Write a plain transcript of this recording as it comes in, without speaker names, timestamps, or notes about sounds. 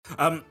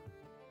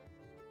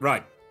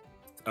Right.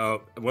 I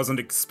wasn't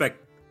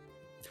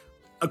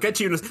I'll get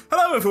to you in a...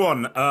 Hello,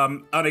 everyone!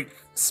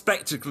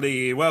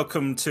 Unexpectedly,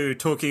 welcome to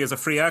Talking as a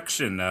Free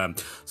Action.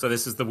 So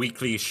this is the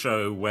weekly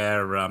show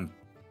where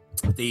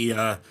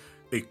the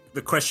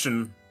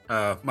question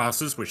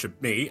masters, which are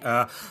me,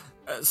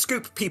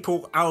 scoop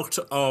people out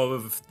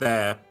of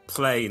their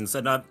planes.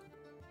 And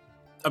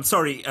I'm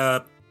sorry,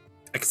 I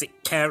can see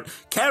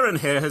Caeren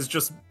here has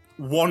just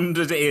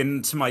wandered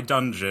into my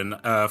dungeon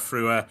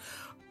through a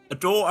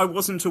door I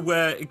wasn't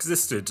aware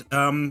existed.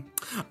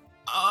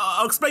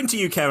 I'll explain to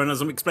you, Caeren,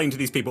 as I'm explaining to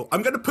these people.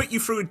 I'm going to put you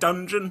through a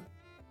dungeon,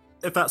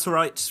 if that's all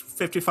right.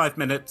 55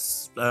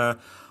 minutes,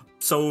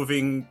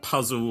 solving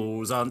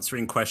puzzles,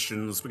 answering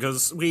questions,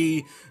 because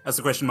we, as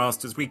the question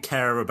masters, we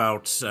care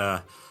about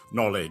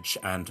knowledge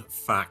and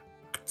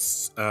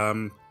facts.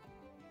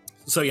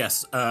 So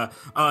yes,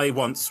 I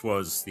once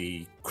was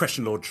the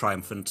Question Lord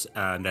Triumphant,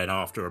 and then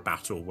after a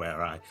battle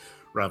where I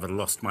rather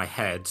lost my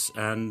head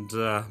and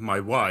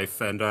my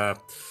wife, and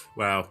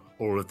well,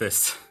 all of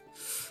this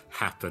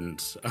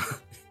happened.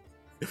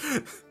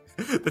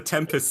 The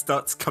Tempest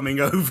starts coming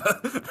over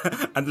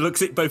and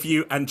looks at both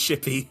you and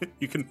Chippy.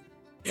 You can...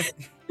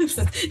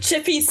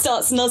 Chippy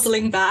starts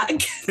nuzzling back.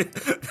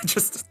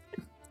 Just...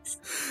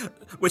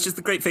 Which is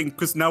the great thing,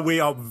 because now we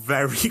are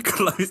very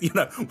close,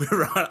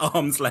 we're at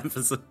arm's length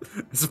as a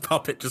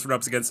puppet just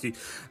rubs against you.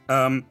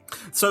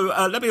 So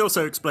let me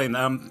also explain,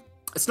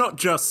 it's not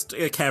just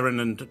Caeren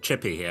and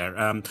Chippy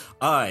here.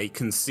 I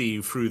can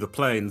see through the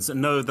planes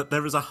and know that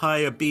there is a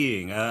higher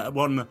being,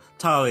 one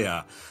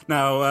Tallia.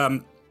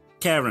 Now,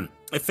 Caeren,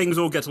 if things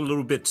all get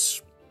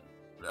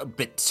a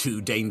bit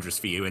too dangerous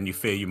for you and you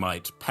fear you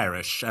might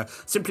perish,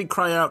 simply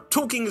cry out,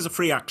 "Talking is a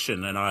free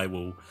action," and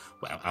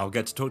I'll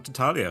get to talk to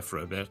Tallia for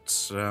a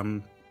bit.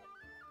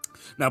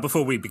 Now,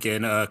 before we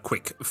begin, a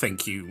quick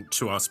thank you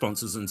to our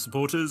sponsors and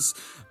supporters.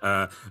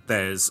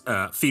 There's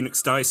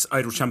Phoenix Dice,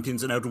 Idle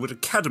Champions, and Elderwood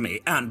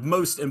Academy, and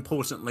most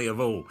importantly of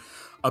all,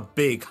 a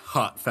big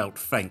heartfelt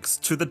thanks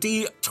to the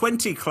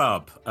D20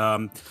 Club.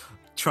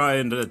 Try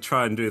and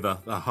do the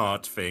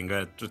heart thing.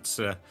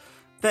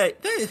 They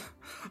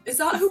Is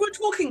that who we're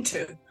talking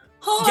to?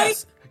 Hi.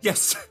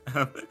 Yes.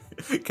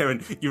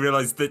 Caeren, you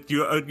realise that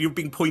you're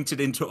being pointed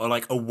into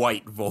like a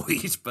white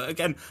void, but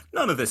again,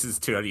 none of this is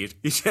too unusual.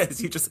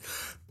 You just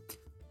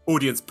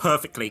audience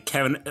perfectly.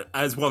 Caeren,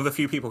 as one of the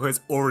few people who has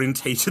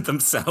orientated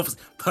themselves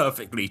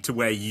perfectly to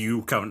where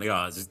you currently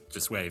are,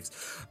 just waves.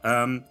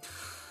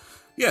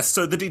 Yes,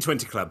 so the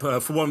D20 Club,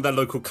 for one, their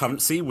local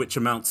currency, which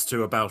amounts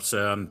to about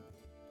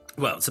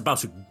well, it's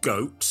about a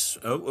goat.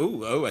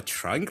 Oh, a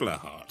triangular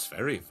heart.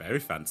 Very, very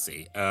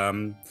fancy.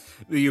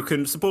 You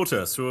can support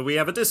us. We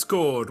have a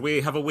Discord. We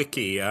have a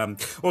wiki.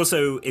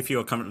 Also, if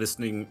you're currently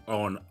listening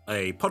on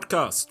a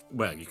podcast,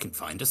 well, you can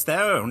find us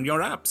there on your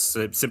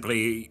apps.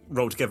 Simply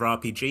Roll Together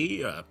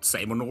RPG.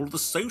 Same on all the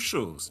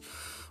socials.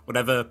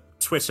 Whatever,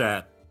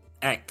 Twitter,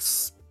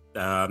 X,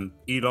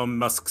 Elon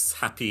Musk's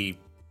happy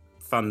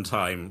fun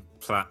time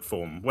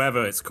platform,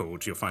 wherever it's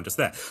called, you'll find us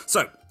there.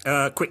 So,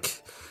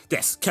 quick...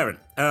 Yes, Caeren,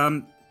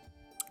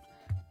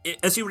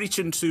 as you reach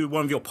into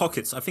one of your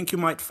pockets, I think you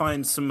might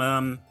find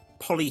some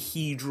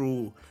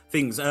polyhedral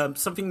things,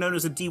 something known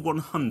as a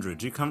D100.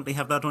 Do you currently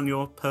have that on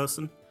your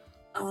person?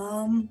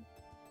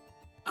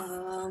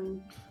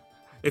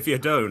 If you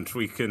don't,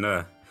 we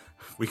can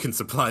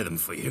supply them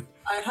for you.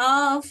 I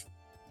have.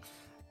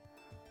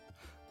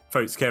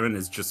 Folks, Caeren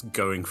is just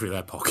going through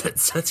their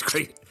pockets. That's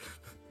great.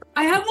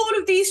 I have all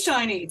of these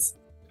shinies.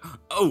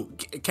 Oh,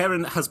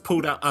 Caeren has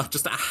pulled out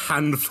just a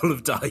handful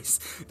of dice.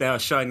 They are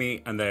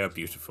shiny and they are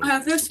beautiful. I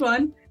have this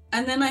one,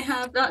 and then I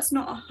have, that's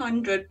not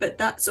 100, but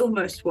that's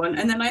almost one.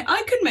 And then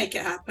I could make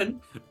it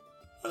happen.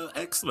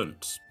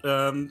 Excellent.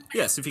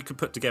 Yes, if you could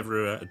put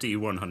together a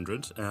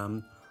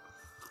D100.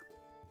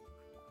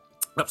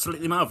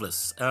 Absolutely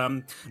marvellous.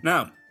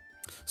 Now,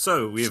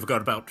 so we've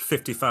got about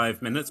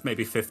 55 minutes,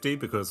 maybe 50,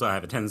 because I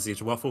have a tendency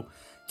to waffle.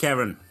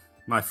 Caeren,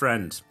 my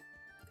friend,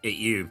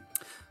 you,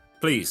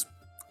 please.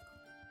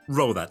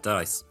 Roll that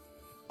dice.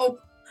 Oh,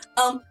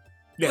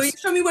 yes. Will you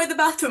show me where the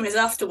bathroom is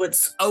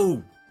afterwards?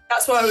 Oh.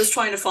 That's what I was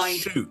trying to find.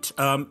 Shoot.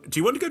 Do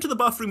you want to go to the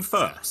bathroom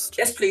first?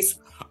 Yes, please.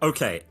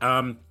 Okay,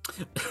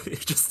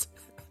 just...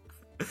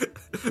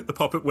 the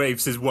puppet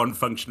waves his one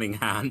functioning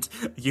hand.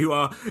 You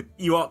are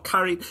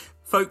carried...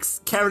 Folks,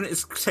 Caeren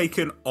is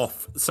taken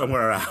off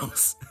somewhere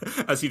else.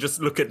 As you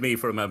just look at me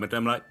for a moment,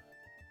 I'm like,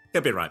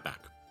 he'll be right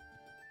back.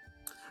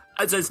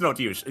 It's not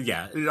used...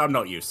 Yeah, I'm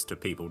not used to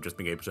people just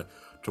being able to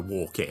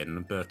walk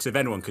in, but if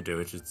anyone could do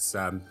it, it's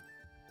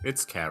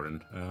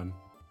Caeren.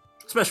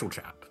 Special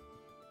chap.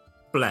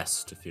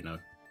 Blessed, if you know.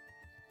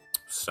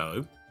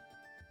 So,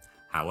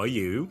 how are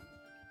you?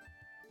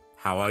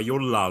 How are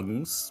your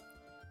lungs?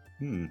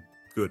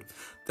 Good.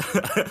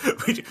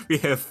 we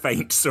hear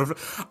faint sort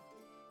of...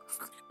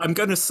 I'm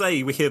going to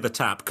say we hear the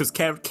tap, because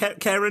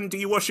Caeren, do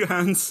you wash your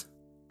hands?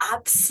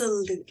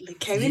 Absolutely.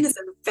 Caeren is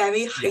a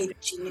very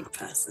hygienic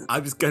person. I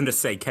was going to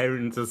say,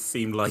 Caeren does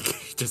seem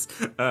like just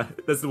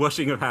there's the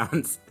washing of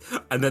hands,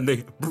 and then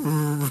the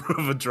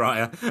of a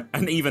dryer,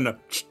 and even a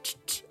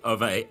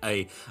of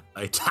a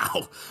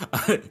towel.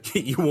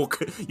 You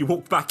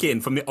walk back in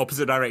from the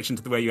opposite direction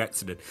to the way you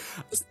exited.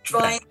 Just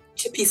drying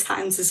Chippy's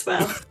hands as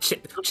well.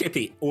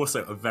 Chippy,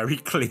 also a very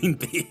clean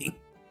being.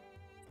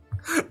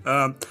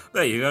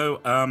 There you go.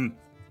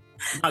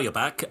 Now you're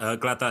back.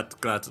 Glad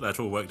that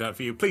all worked out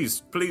for you.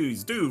 Please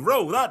do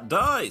roll that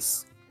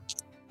dice.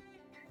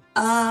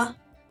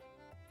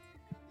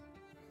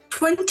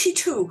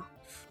 22.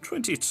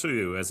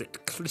 22 as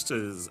it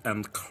clitters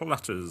and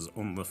clatters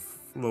on the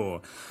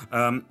floor.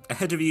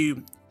 Ahead of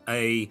you,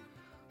 a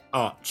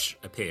arch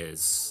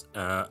appears,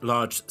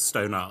 large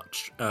stone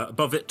arch.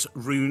 Above it,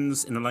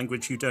 runes in a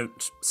language you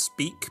don't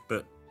speak,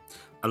 but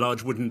a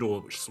large wooden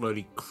door which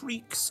slowly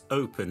creaks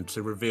open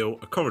to reveal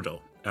a corridor.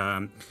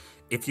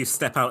 If you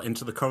step out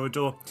into the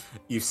corridor,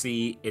 you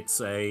see it's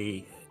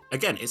a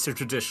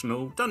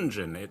traditional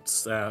dungeon.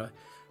 It's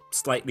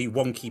slightly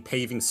wonky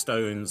paving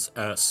stones,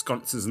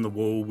 sconces in the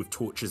wall with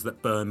torches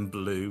that burn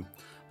blue.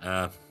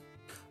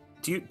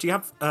 Do you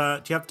have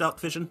dark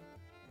vision?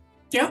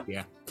 Yeah.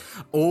 Yeah.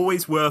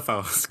 Always worth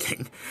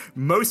asking.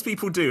 Most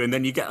people do, and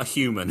then you get a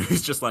human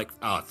who's just like,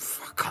 I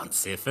can't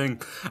see a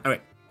thing.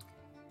 Anyway,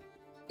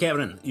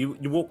 Caeren, you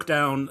walk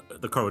down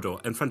the corridor.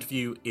 In front of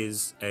you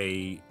is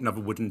another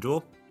wooden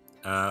door.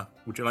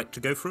 Would you like to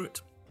go through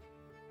it?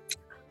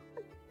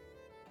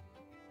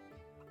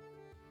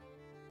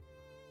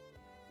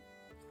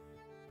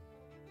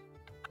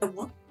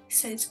 What he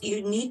says,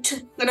 you need to.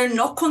 I'm going to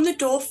knock on the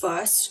door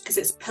first because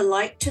it's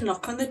polite to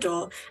knock on the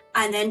door,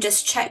 and then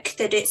just check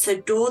that it's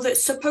a door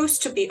that's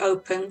supposed to be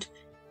opened,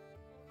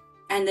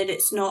 and that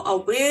it's not a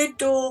weird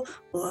door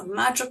or a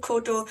magical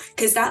door,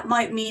 because that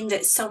might mean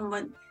that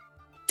someone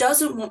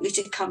doesn't want me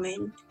to come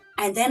in,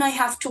 and then I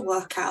have to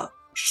work out,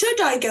 should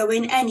I go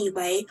in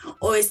anyway,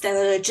 or is there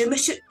a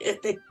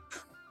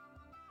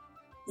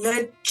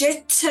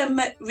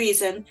legitimate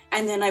reason,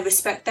 and then I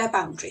respect their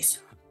boundaries?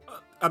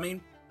 I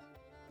mean,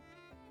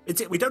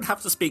 we don't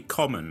have to speak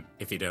common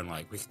if you don't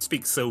like. We can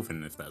speak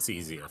Sylvan if that's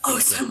easier. Oh,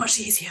 so much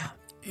easier.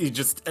 You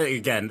just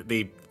again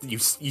you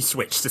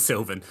switch to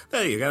Sylvan.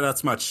 There you go.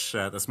 That's much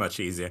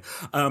easier.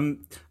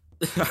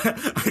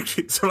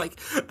 Actually, so like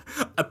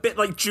a bit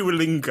like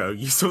Duolingo,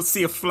 you sort of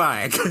see a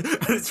flag and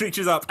it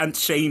reaches up and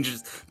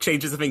changes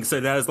the thing.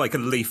 So there's like a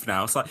leaf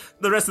now. It's like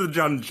the rest of the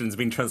dungeon's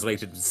been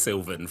translated to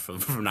Sylvan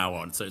from now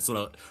on. So it's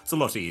a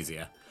lot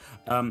easier.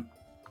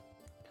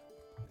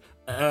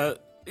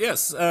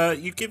 Yes,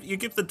 you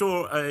give the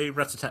door a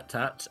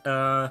rat-a-tat-tat.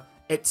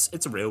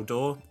 It's a real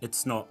door.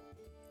 It's not,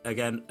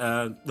 again,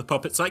 the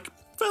puppet's like,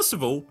 first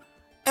of all,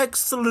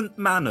 excellent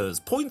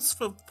manners. Points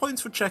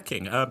for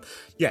checking.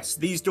 Yes,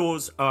 these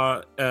doors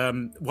are,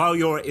 while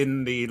you're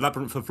in the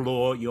Labyrinth of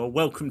Lore, you're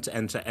welcome to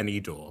enter any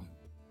door.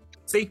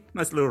 See?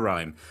 Nice little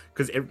rhyme.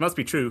 Because it must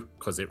be true,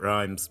 because it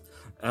rhymes.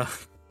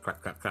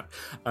 Clap.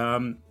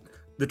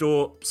 The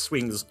door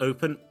swings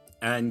open,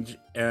 and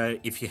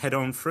if you head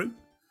on through,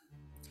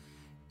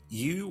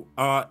 you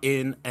are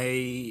in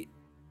a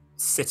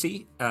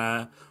city,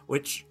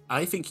 which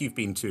I think you've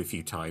been to a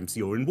few times.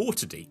 You're in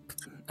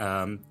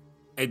Waterdeep.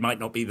 It might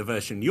not be the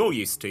version you're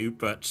used to,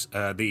 but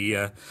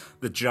the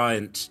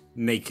giant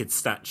naked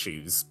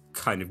statues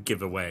kind of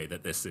give away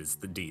that this is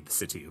indeed the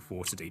city of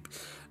Waterdeep.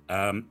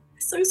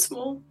 So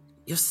small.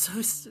 You're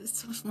so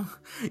small.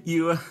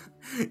 You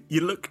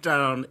look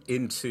down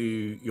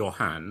into your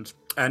hand,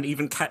 and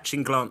even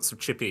catching glance of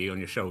Chippy on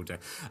your shoulder.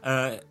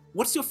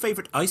 What's your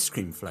favourite ice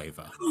cream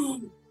flavour?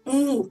 Ooh.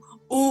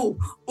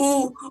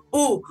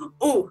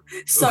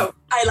 So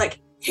I like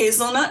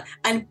hazelnut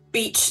and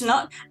beech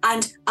nut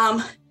and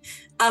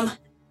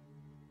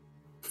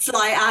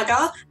fly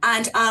agar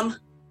and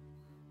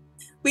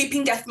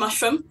weeping death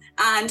mushroom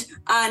and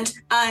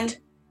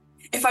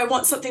if I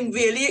want something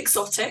really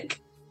exotic,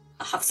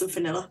 I'll have some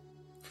vanilla.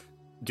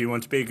 Do you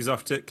want to be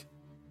exotic?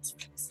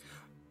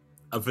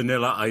 A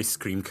vanilla ice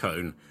cream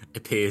cone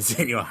appears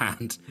in your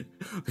hand.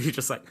 You're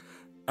just like,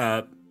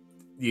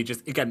 you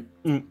just, again,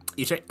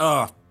 you say,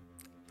 I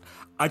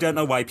don't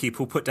know why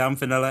people put down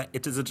vanilla.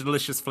 It is a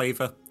delicious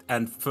flavour.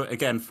 And for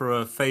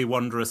a Fey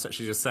wanderer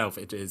such as yourself,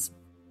 it is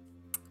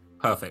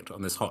perfect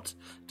on this hot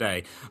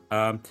day.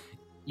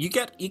 You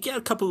get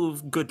a couple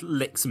of good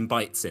licks and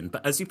bites in,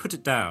 but as you put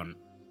it down,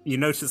 you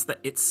notice that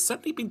it's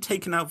suddenly been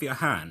taken out of your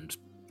hand.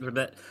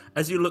 That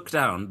as you look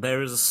down,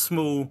 there is a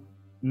small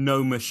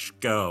gnomish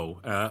girl,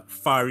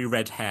 fiery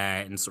red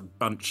hair in sort of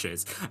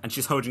bunches, and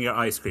she's holding your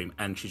ice cream,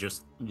 and she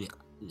just.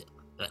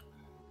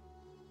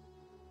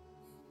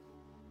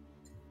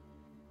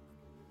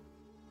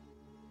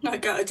 I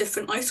get a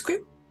different ice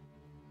cream.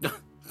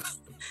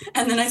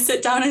 And then I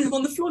sit down and I'm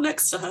on the floor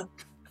next to her.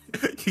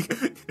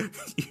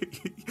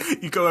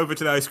 You go over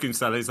to the ice cream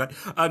stand. He's like,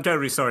 "I'm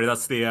terribly sorry.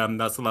 That's the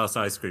last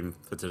ice cream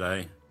for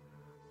today.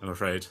 I'm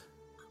afraid."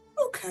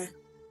 Okay.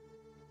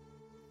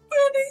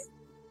 Really?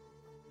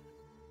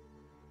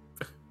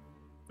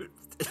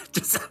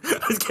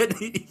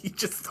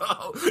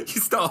 you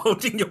start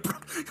holding your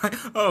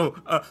breath.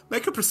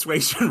 Make a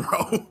persuasion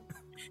roll.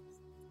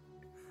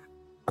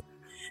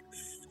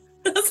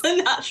 That's a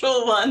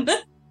natural one.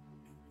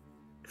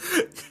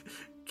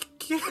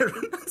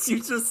 Caeren, as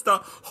you just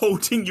start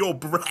holding your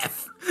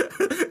breath,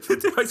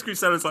 the ice cream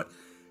seller's like,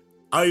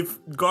 I've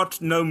got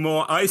no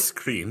more ice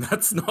cream.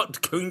 That's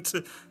not going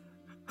to...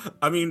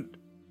 I mean,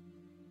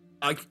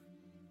 I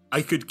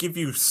could give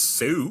you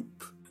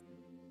soup.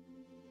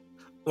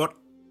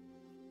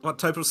 What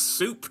type of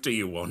soup do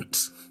you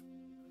want?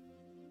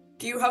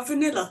 Do you have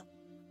vanilla?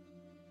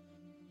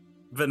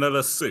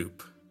 Vanilla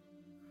soup.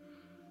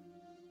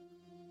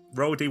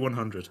 Roll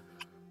D100.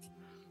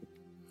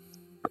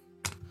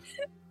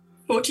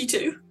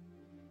 42.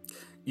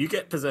 You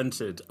get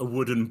presented a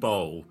wooden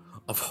bowl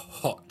of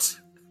hot.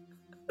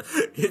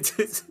 It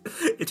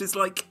is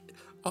like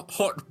a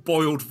hot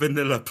boiled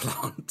vanilla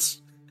plant.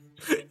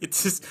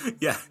 It's just,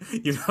 yeah,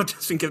 you're not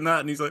just thinking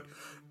that, and he's like,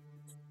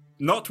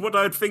 not what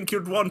I'd think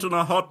you'd want on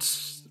a hot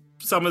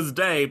summer's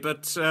day,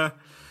 but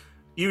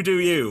you do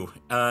you.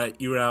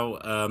 You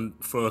now,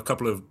 for a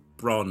couple of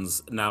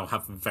bronze, now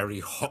have a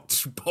very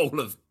hot bowl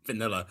of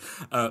vanilla.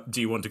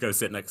 Do you want to go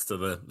sit next to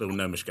the little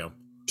gnomish girl?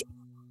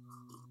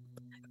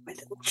 My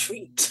little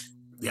treat.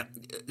 Yeah.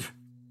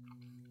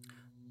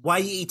 Why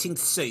are you eating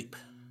soup?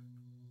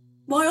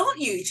 Why aren't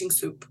you eating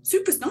soup?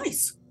 Soup is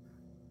nice.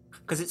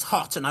 Because it's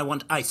hot and I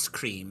want ice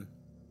cream.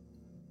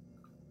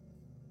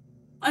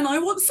 And I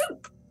want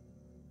soup.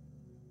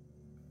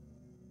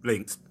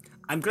 Blinks.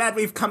 I'm glad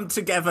we've come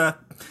together,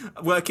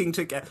 working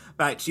together.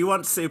 Right, you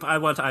want soup, I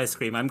want ice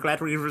cream. I'm glad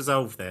we've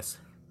resolved this.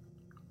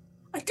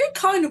 I did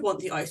kind of want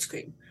the ice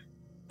cream,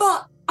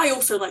 but I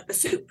also like the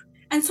soup.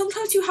 And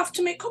sometimes you have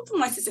to make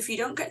compromises if you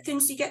don't get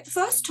things you get the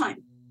first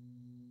time.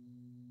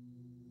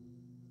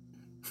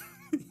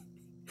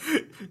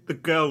 The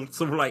girl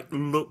sort of like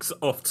looks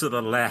off to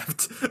the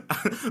left,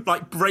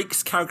 like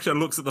breaks character and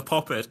looks at the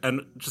puppet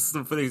and just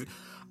sort of thinks,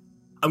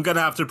 I'm going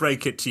to have to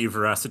break it to you,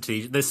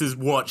 Veracity. This is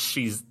what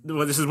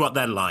this is what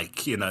they're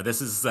like, you know.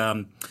 This is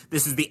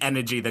the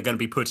energy they're going to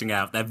be putting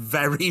out. They're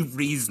very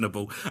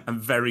reasonable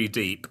and very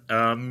deep.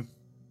 Caeren,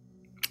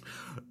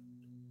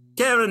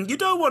 you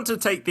don't want to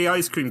take the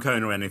ice cream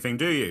cone or anything,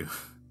 do you?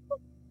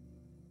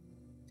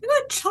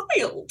 You're a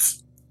child.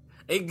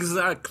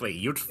 Exactly.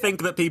 You'd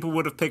think that people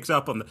would have picked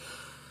up on the...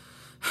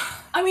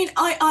 I mean,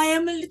 I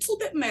am a little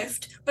bit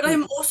miffed, but I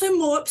am also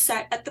more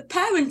upset at the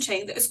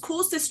parenting that has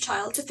caused this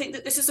child to think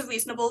that this is a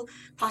reasonable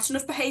pattern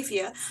of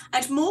behaviour,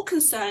 and more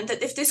concerned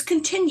that if this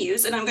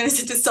continues, and I'm going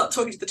to just start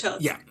talking to the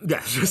child. Yeah,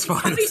 it's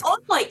fine. If it's on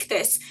like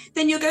this,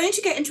 then you're going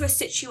to get into a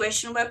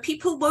situation where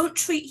people won't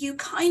treat you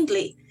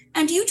kindly,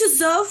 and you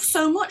deserve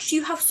so much.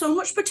 You have so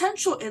much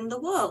potential in the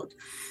world.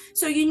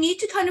 So you need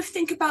to kind of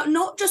think about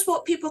not just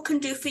what people can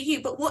do for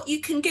you, but what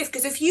you can give.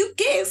 Because if you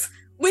give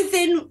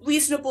within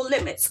reasonable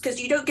limits, because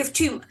you don't give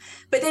too much,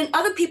 but then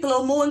other people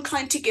are more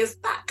inclined to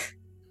give back.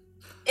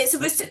 It's a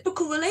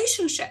reciprocal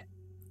relationship.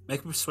 Make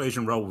a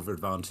persuasion roll with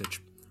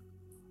advantage.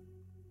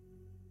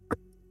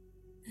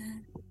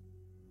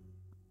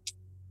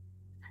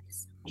 That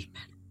is so much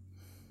better.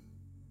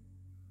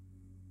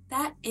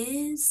 That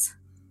is...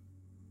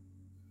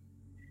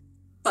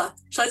 But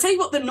shall I tell you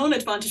what the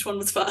non-advantage one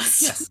was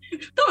first? Yes.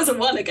 That was a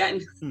 1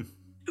 again.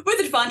 With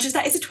advantage,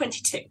 that is a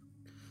 22.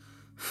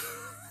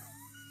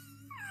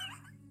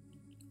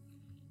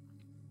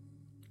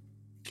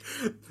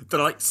 The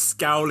like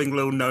scowling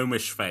little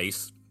gnomish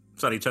face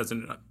suddenly turns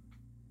into like,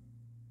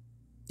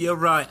 you're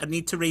right, I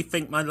need to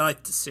rethink my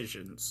life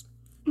decisions.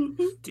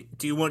 Mm-hmm.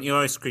 Do you want your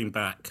ice cream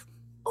back?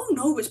 Oh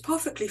no, it's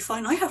perfectly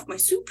fine. I have my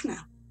soup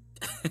now.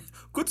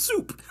 Good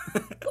soup.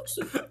 Good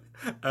soup.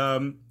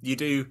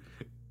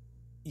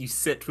 You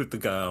sit with the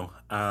girl.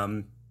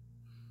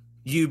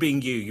 You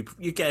being you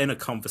get in a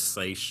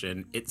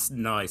conversation. It's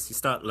nice. You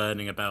start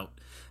learning about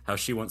how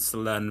she wants to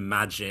learn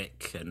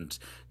magic, and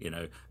you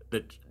know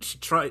that she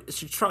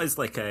tries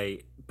like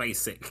a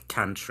basic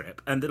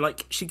cantrip, and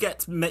like she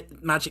gets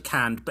magic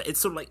hand, but it's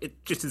sort of like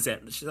it jitters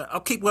it. She's like,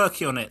 I'll keep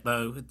working on it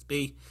though.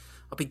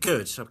 I'll be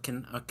good. I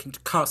can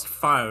cast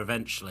fire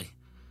eventually.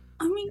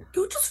 I mean,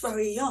 you're just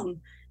very young,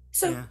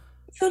 so. Yeah.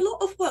 It's a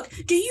lot of work.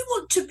 Do you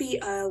want to be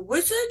a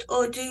wizard,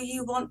 or do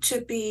you want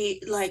to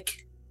be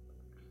like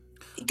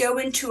go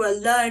into a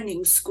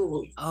learning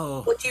school?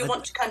 Oh, or do you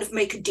want to kind of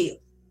make a deal?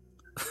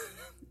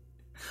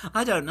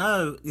 I don't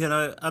know. You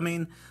know, I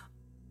mean,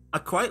 I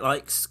quite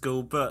like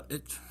school, but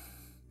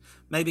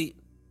maybe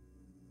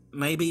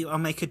I'll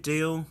make a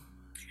deal.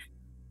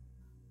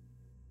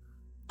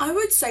 I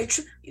would say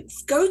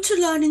go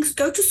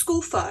to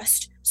school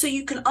first, so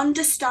you can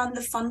understand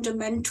the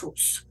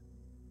fundamentals.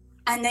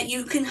 And that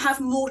you can have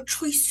more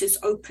choices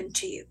open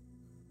to you.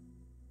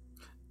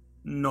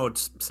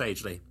 Nods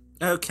sagely.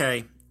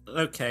 Okay.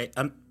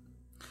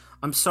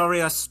 I'm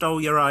sorry I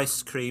stole your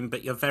ice cream,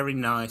 but you're very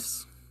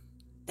nice.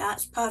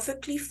 That's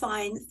perfectly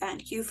fine.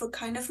 Thank you for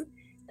kind of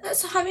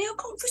having a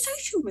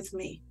conversation with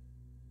me.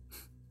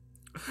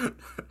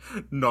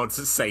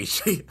 nods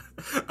sagely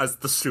as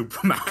the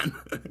Superman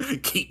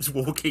keeps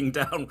walking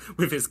down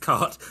with his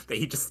cart. That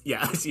he just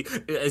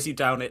as you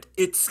down it,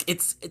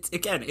 it's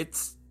again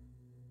it's.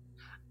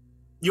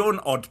 You're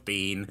an odd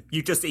bean.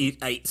 You just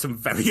ate some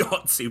very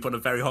hot soup on a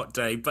very hot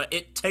day, but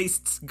it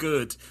tastes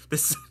good.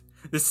 This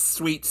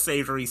sweet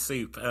savoury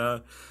soup.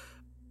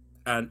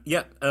 And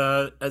yeah,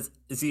 as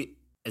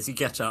you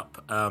get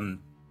up,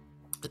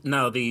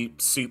 now the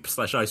soup /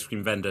 ice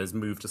cream vendor has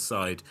moved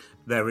aside.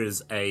 There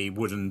is a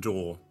wooden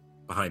door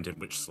behind him,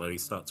 which slowly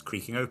starts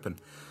creaking open.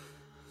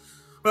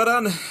 Well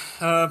done.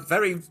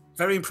 Very,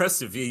 very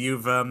impressive.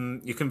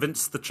 You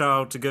convinced the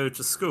child to go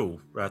to school.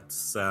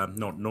 That's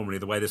not normally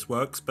the way this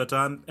works, but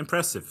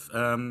impressive.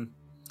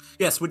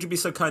 Yes, would you be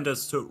so kind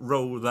as to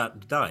roll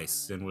that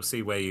dice, and we'll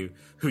see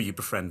who you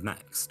befriend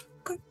next.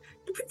 Do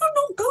people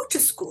not go to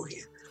school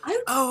here?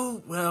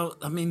 Oh well,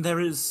 I mean there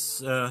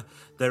is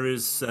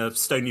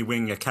Stony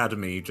Wing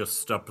Academy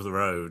just up the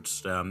road,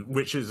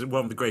 which is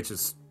one of the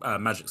greatest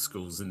magic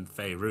schools in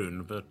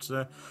Faerun.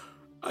 But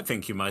I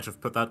think you might have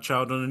put that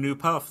child on a new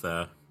path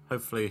there.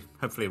 Hopefully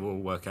it will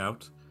work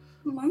out.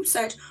 Mum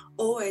said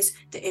always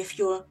that if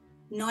you're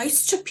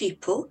nice to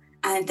people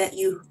and that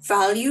you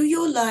value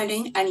your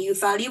learning and you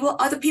value what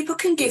other people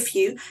can give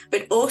you,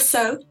 but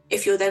also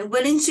if you're then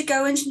willing to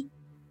go and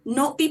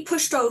not be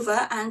pushed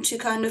over and to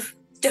kind of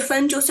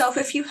defend yourself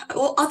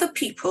or other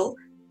people,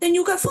 then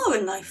you'll go far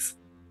in life.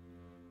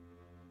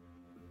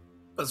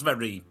 That's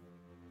very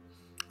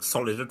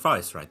solid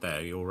advice right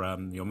there.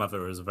 Your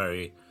mother is a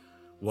very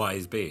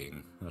wise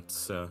being.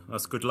 That's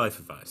good life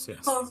advice,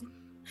 yes.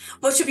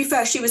 Well, to be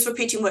fair, she was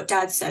repeating what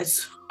Dad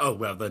says. Oh,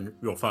 well, then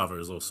your father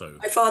is also...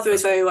 My father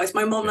is very wise.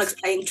 My mom likes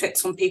playing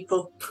tricks on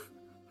people.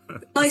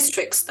 Nice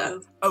tricks,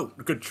 though. Oh,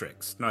 good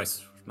tricks.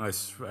 Nice.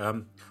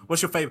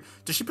 What's your favourite?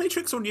 Does she play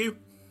tricks on you?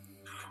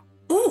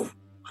 Oh,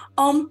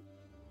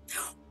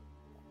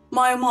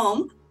 my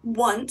mom,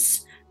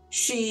 once,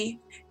 she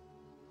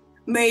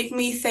made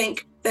me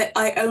think that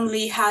I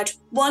only had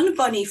one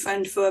bunny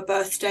friend for a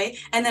birthday,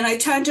 and then I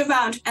turned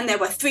around and there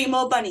were 3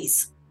 more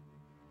bunnies.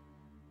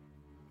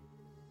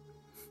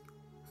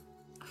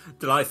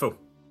 Delightful.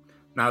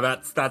 Now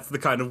that's the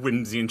kind of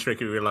whimsy and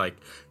trickery we like.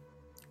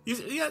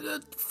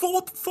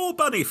 Four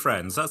bunny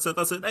friends. That's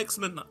an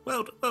excellent.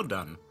 Well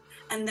done.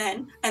 And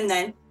then,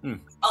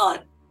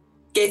 Aunt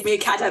gave me a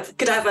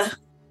cadaver.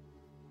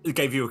 It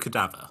gave you a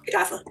cadaver.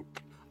 Cadaver.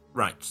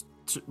 Right.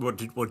 What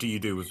do you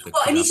do with the?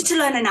 Well, cadaver? I needed to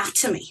learn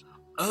anatomy.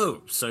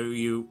 Oh, so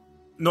you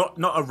not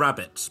a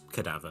rabbit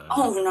cadaver.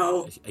 Oh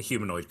no. A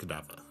humanoid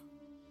cadaver.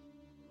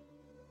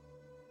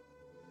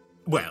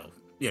 Well,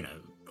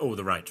 all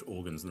the right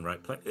organs in the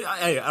right place.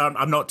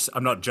 I'm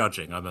not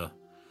judging. I'm a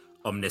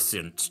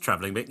omniscient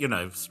traveling, but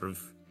sort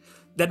of.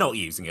 They're not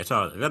using it,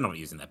 are they? They're not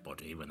using their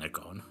body when they're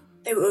gone.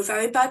 They were a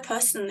very bad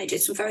person and they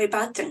did some very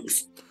bad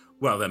things.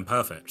 Well, then,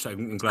 perfect.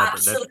 I'm glad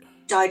Absolutely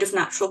died of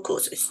natural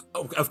causes.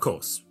 Oh, of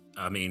course.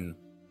 I mean...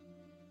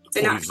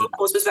 The natural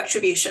cause was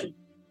retribution.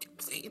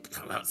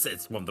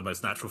 It's one of the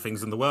most natural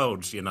things in the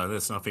world.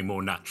 There's nothing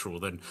more natural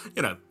than,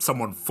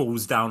 someone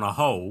falls down a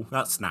hole.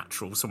 That's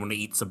natural. Someone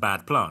eats a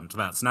bad plant.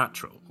 That's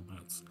natural.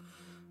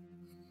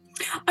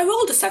 I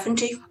rolled a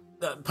 70.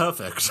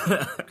 Perfect.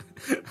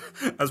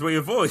 As we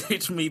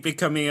avoid me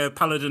becoming a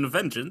paladin of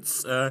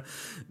vengeance,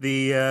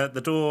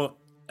 the door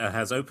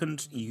has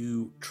opened.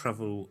 You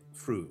travel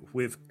through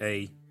with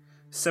a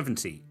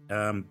 70.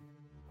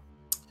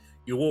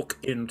 You walk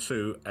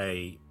into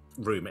a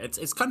room.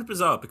 It's kind of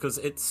bizarre because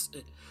it's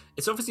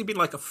obviously been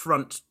like a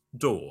front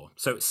door,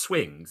 so it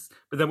swings.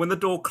 But then when the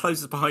door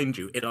closes behind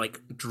you, it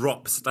like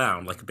drops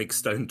down like a big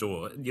stone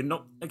door. You're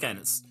not again.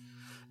 It's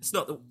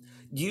not the.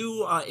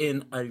 You are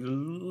in a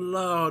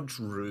large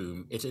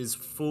room. It is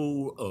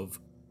full of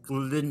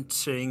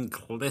glinting,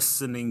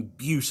 glistening,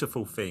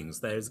 beautiful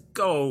things. There's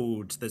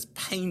gold, there's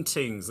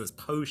paintings, there's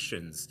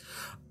potions.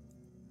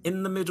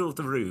 In the middle of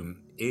the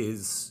room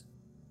is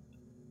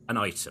an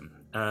item.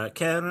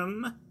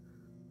 Caeren,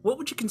 what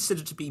would you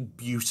consider to be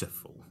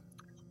beautiful?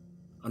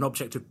 An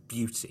object of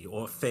beauty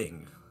or a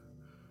thing?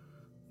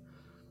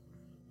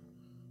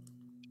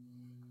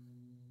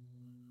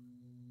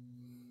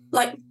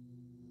 Like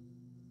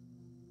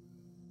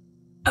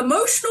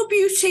emotional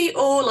beauty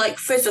or like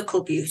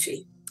physical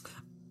beauty?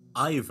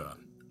 Either.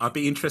 I'd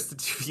be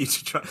interested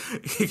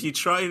if you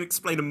try and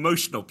explain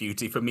emotional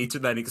beauty for me to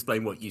then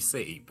explain what you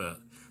see, but...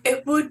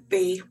 It would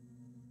be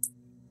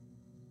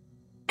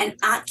an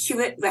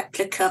accurate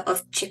replica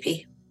of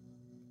Chippy.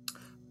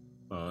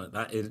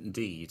 That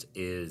indeed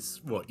is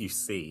what you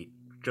see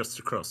just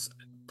across.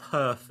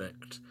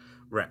 Perfect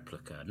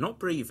replica. Not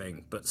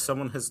breathing, but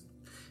someone has...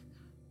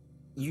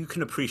 You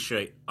can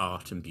appreciate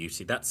art and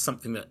beauty. That's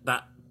something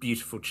that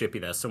beautiful Chippy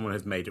there, someone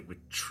has made it with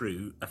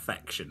true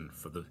affection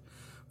for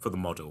the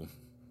model.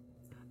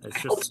 I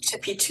hold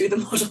Chippy to the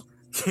model.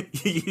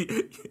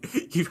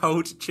 you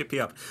hold Chippy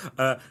up.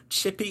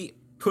 Chippy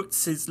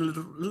puts his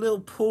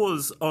little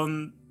paws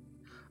on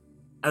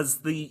as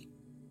the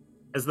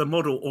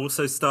model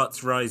also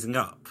starts rising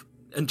up,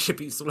 and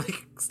Chippy sort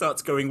of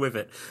starts going with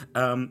it.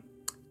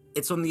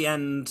 It's on the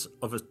end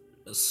of a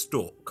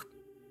stalk,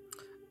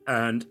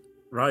 and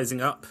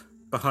rising up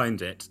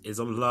behind it is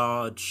a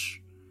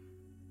large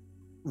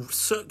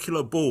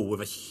circular ball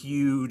with a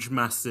huge,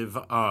 massive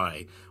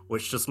eye,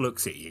 which just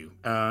looks at you.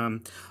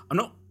 I'm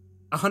not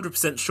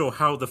 100% sure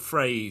how the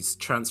phrase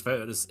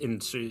transfers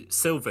into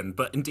Sylvan,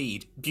 but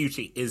indeed,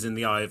 beauty is in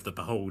the eye of the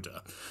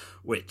beholder,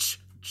 which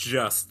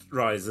just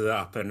rises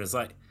up and is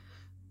like,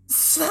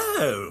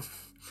 so,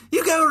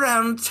 you go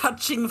around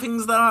touching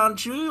things that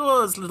aren't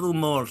yours, little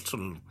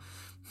mortal.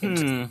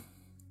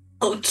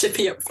 Oh,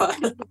 Chippy up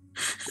further.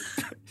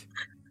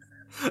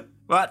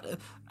 What?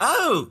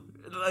 Oh,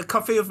 a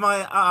copy of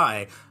my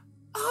eye.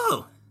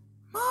 Oh,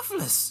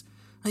 marvellous.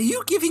 Are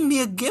you giving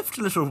me a gift,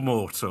 little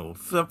mortal?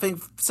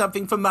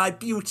 Something for my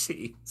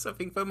beauty,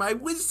 something for my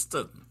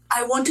wisdom.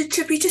 I wanted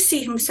Chippy to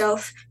see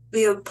himself.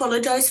 We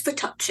apologise for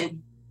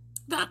touching.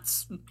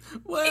 That's,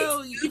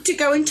 well... It's rude to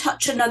go and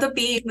touch another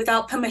being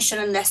without permission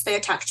unless they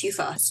attacked you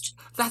first.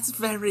 That's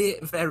very,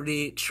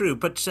 very true.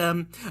 But,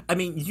 I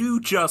mean, you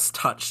just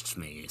touched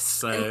me,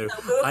 so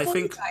I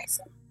think...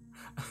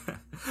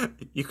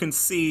 You can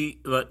see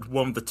like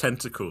one of the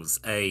tentacles.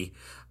 I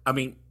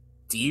mean,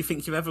 do you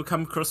think you've ever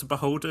come across a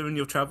beholder in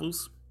your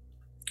travels?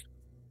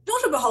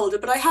 Not a beholder,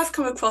 but I have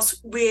come across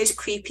weird,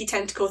 creepy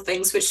tentacle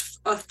things which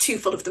are too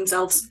full of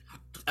themselves.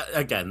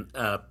 Again,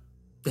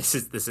 this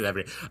is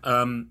every.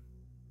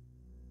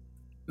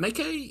 Make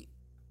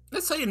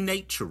let's say a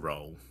nature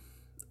roll,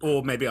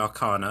 or maybe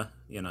Arcana.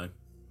 You know.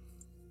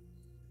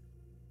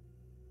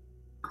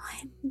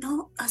 I'm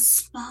not a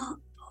smart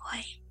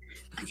boy.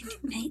 I can do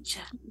nature.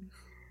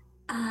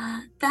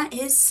 That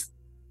is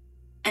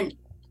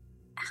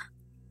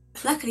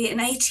luckily an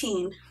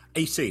 18.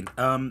 18.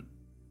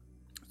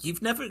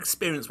 You've never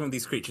experienced one of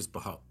these creatures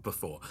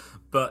before,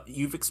 but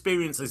you've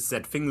experienced, as I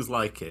said, things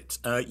like it.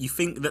 You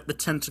think that the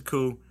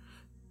tentacle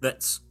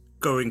that's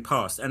going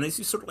past, and as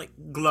you sort of like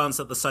glance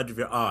at the side of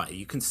your eye,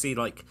 you can see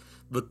like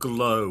the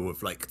glow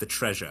of like the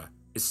treasure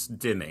is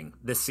dimming.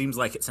 This seems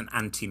like it's an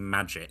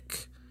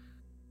anti-magic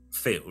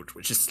field,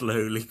 which is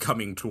slowly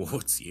coming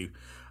towards you.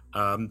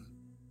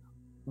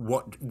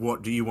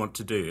 What do you want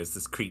to do as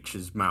this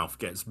creature's mouth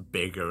gets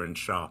bigger and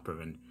sharper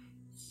and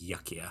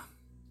yuckier?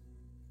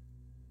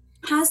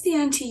 Has the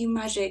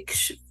anti-magic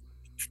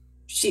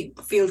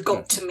field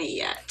got to me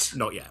yet?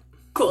 Not yet.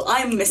 Cool,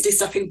 I'm Misty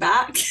stepping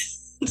back.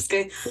 Just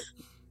going,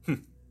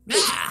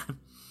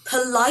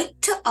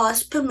 polite to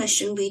ask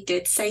permission, we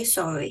did say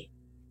sorry.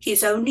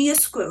 He's only a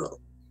squirrel.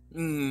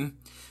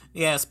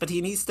 Yes, but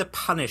he needs to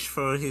punish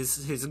for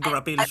his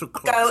grubby little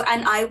claws. Go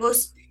and I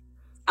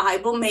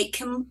will make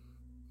him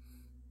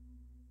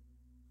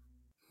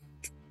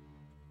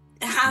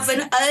have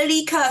an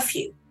early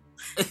curfew.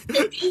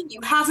 You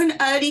have an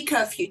early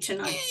curfew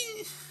tonight.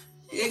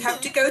 You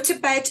have to go to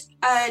bed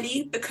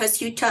early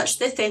because you touched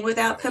the thing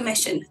without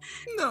permission.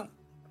 No.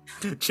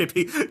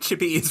 Chippy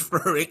is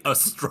throwing a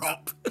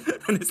strop,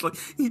 and it's like,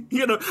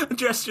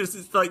 gestures.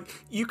 It's like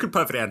you could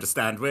perfectly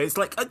understand where it's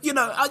like,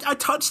 I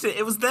touched it.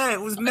 It was there.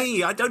 It was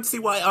me. I don't see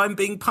why I'm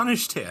being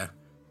punished here.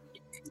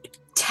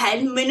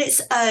 10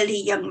 minutes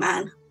early, young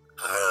man.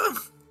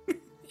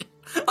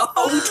 A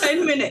whole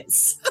 10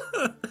 minutes.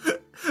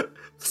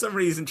 For some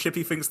reason,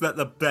 Chippy thinks that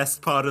the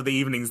best part of the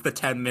evening is the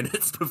 10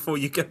 minutes before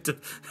you get to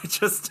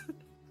just...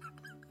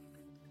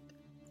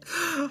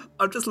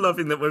 I'm just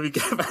loving that when we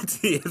get back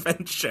to the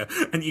adventure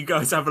and you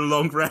guys have a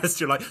long rest,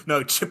 you're like,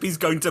 no, Chippy's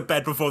going to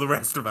bed before the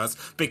rest of us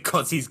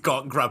because he's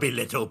got grubby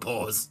little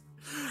paws.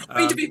 I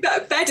mean, to be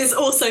fair, bed is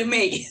also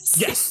me.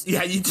 Yes,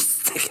 yeah, you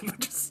just stick him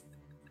just...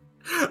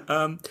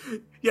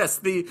 yes,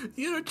 Chippy,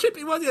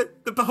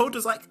 the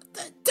beholder's like,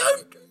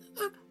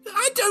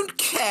 I don't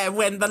care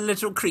when the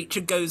little creature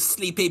goes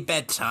sleepy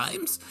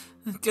bedtimes.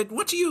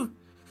 What are you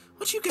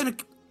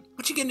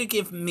gonna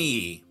give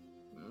me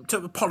to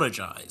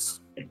apologize?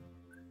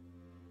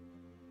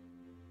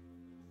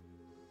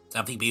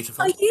 Something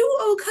beautiful. Are you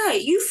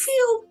okay?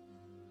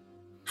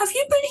 Have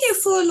you been here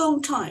for a long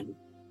time?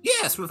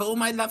 Yes, with all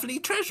my lovely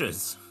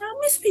treasures. That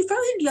must be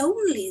very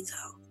lonely,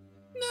 though.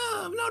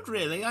 No, not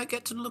really. I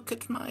get to look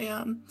at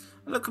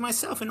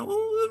myself in all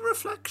the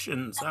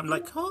reflections. I'm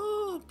like,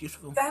 oh,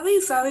 beautiful. Very,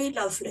 very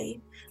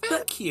lovely.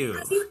 Thank you.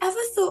 Have you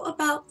ever thought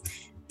about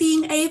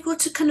being able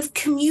to kind of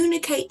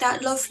communicate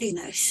that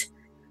loveliness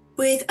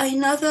with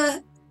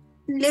another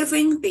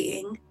living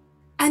being,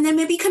 and then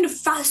maybe kind of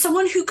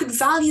someone who could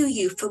value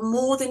you for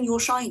more than your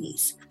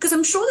shinies? Because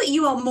I'm sure that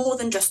you are more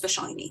than just the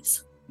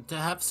shinies. To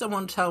have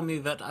someone tell me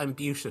that I'm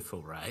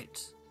beautiful,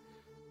 right?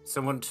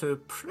 Someone to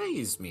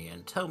praise me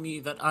and tell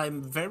me that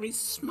I'm very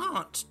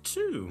smart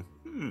too.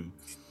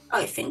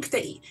 I think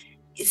that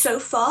so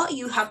far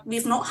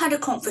we've not had a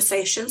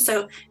conversation,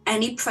 so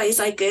any praise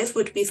I give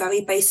would be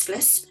very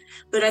baseless.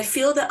 But I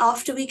feel that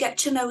after we get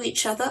to know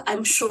each other,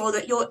 I'm sure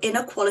that your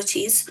inner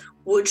qualities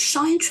would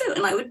shine through,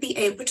 and I would be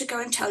able to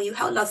go and tell you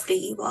how lovely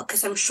you are,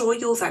 because I'm sure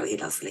you're very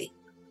lovely.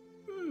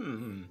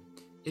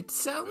 It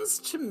sounds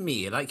to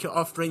me like you're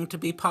offering to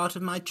be part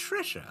of my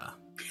treasure.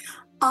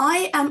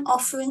 I am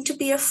offering to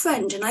be a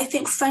friend, and I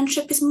think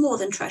friendship is more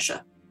than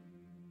treasure.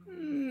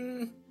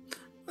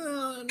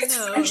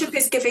 Friendship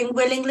is giving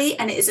willingly,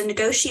 and it is a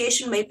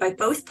negotiation made by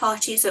both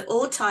parties at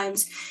all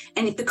times.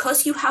 And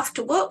because you have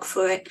to work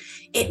for it,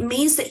 it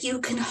means that you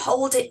can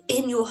hold it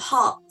in your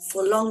heart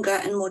for longer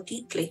and more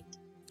deeply.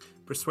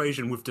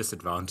 Persuasion with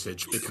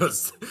disadvantage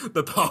because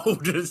the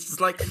beholder is just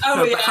like,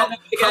 how do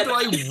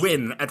I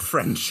win at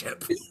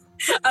friendship?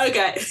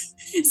 Okay,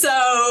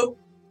 so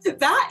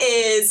that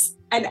is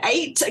an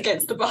 8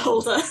 against the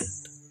beholder.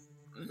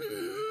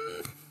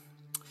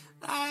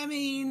 I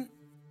mean,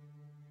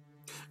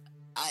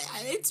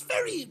 it's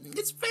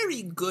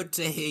very good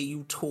to hear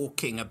you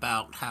talking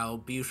about how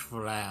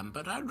beautiful I am,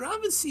 but I'd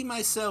rather see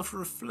myself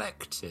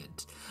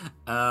reflected.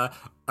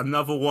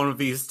 Another one of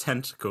these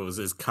tentacles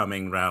is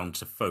coming round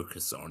to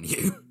focus on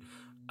you.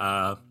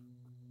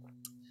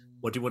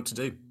 What do you want to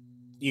do?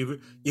 You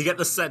get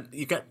the scent.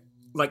 You get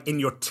like in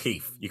your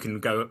teeth. You can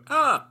go.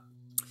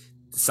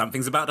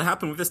 Something's about to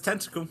happen with this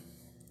tentacle.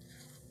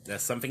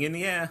 There's something in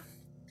the air.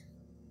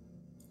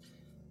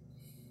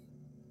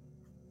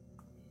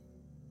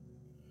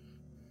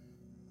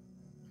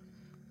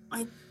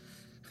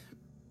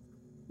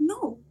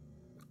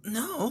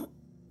 No.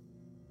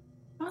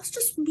 That's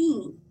just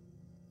mean.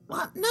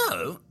 What?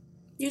 No.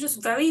 You're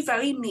just very,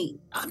 very mean.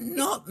 I'm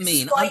not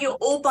mean. That's why you're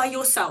all by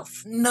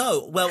yourself.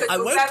 No, well, I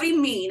won't. You're very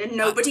mean and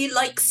nobody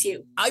likes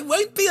you. I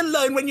won't be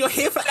alone when you're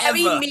here forever.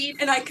 Very mean,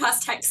 and I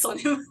cast Hex on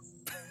him.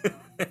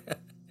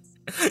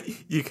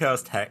 You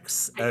cast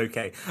Hex.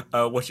 Okay.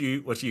 What are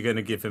you going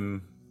to give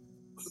him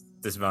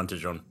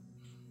disadvantage on?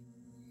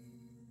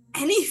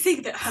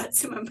 Anything that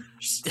hurts him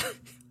emotionally.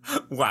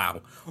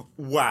 Wow.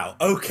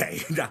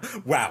 Okay.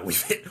 Wow.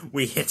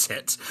 We hit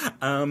it.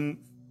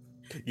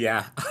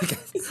 Yeah.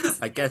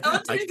 I guess.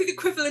 I'm doing the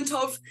equivalent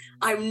of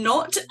I'm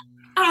not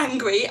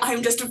angry.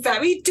 I'm just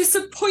very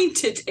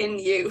disappointed in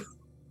you.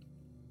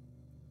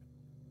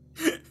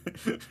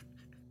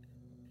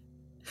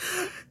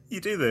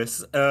 You do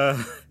this.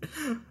 The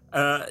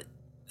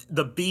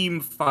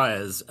beam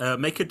fires.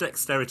 Make a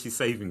dexterity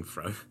saving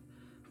throw.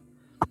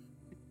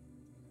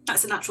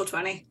 That's a natural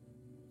 20.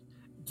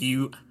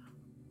 You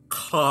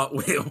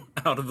cartwheel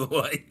out of the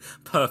way.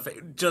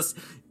 Perfect. Just,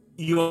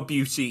 you are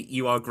beauty,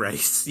 you are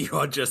grace, you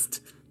are just,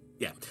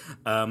 yeah.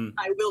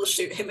 I will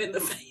shoot him in the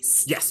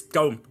face. Yes,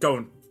 go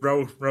on.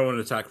 Roll an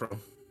attack roll.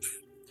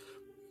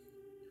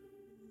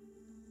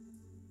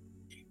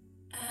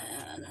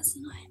 That's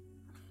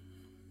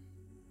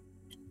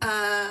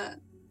 9.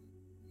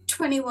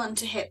 21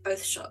 to hit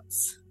both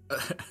shots.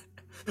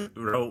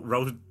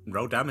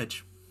 Roll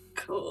damage.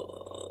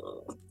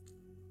 Cool.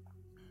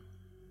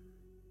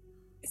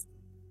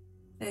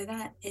 So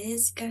that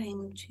is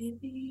going to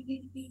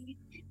be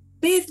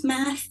with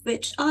math,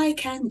 which I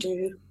can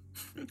do.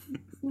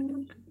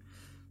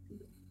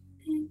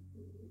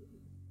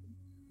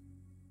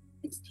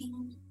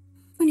 16,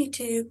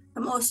 22.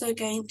 I'm also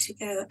going to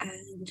go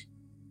and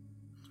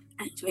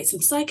activate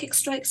some psychic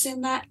strikes in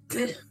that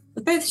with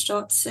both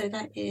shots. So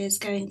that is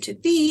going to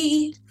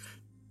be.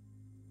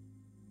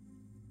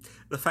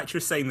 The fact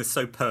you're saying this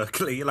so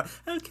perkily, you're like,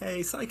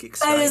 okay, psychic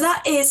strikes. So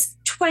that is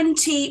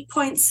 30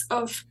 points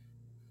of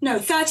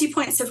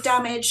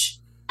damage,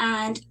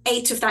 and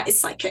 8 of that is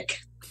psychic.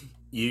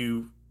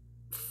 You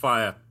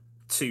fire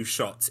 2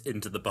 shots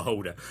into the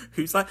beholder,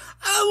 who's like,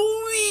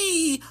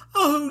 oh,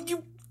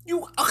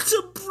 you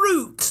utter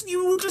brute!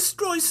 You will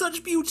destroy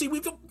such beauty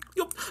with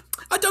your.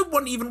 I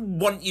don't even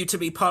want you to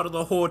be part of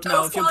the horde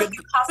now. If you're good.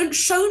 You haven't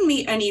shown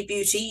me any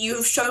beauty.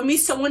 You've shown me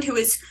someone who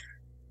is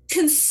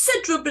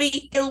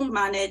considerably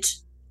ill-mannered.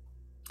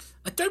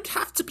 I don't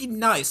have to be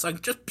nice. I'm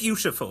just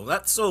beautiful.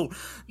 That's all.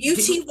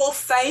 Beauty will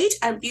fade,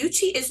 and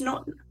beauty is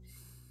not.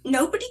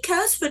 Nobody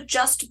cares for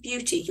just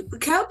beauty. We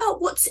care about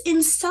what's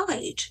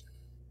inside.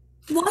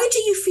 Why do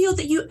you feel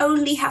that you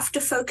only have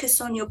to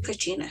focus on your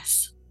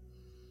prettiness?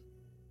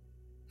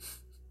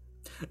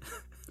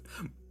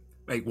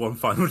 Make one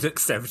final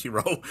dexterity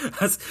roll.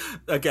 As,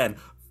 again,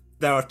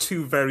 there are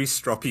 2 very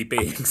stroppy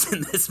beings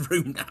in this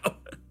room now.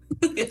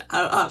 Yeah,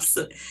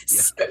 absolutely.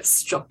 Yeah. So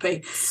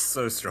stroppy.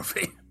 So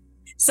stroppy.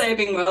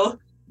 Saving roll.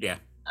 Yeah.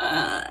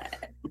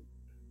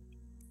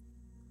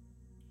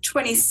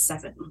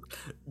 27.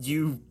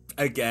 You,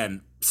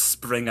 again,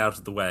 spring out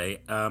of the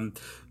way.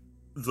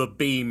 The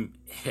beam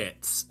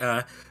hits.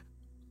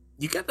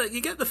 You get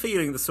the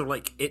feeling that sort of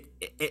like it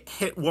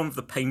hit one of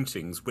the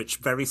paintings, which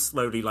very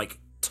slowly like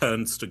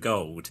turns to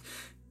gold.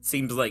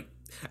 Seems like,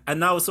 and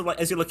now sort of like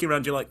as you're looking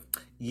around, you're like,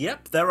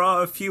 yep, there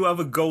are a few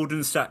other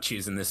golden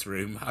statues in this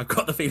room. I've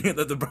got the feeling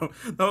that the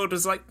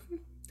beholder's like,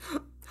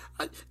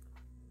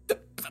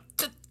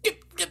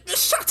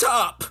 shut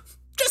up!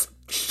 Just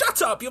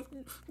shut up!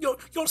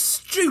 You're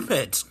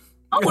stupid.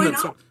 Oh, why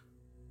not?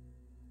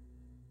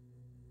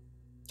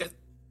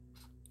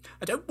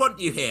 I don't want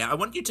you here. I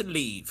want you to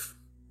leave.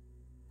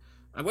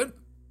 I won't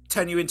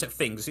turn you into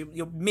things.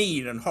 You're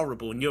mean and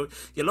horrible, and your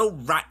little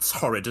rat's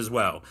horrid as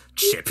well.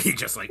 Chippy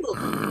just like.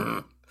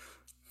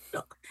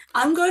 Look,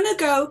 I'm going to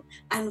go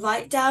and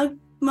write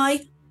down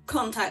my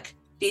contact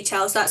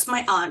details. That's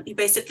my aunt. You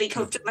basically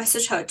come to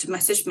message her to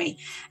message me,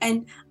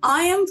 and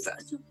I am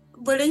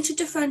willing to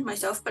defend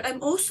myself, but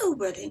I'm also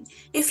willing,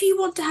 if you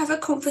want to have a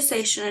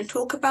conversation and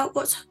talk about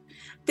what's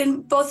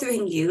been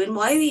bothering you and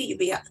why you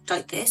react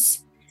like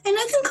this, and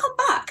I can come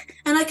back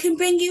and I can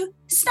bring you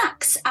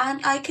snacks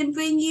and I can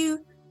bring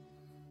you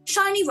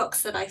shiny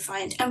rocks that I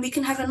find, and we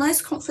can have a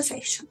nice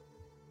conversation.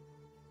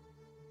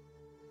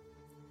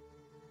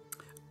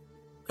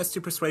 Let's do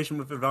persuasion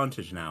with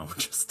advantage now.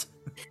 Just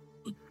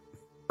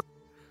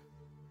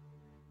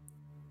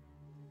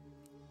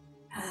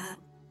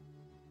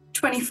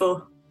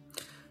 24.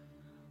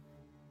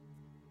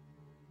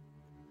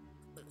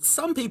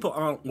 Some people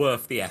aren't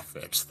worth the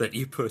effort that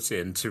you put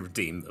in to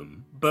redeem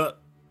them,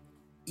 but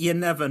you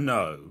never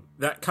know.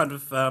 That kind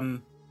of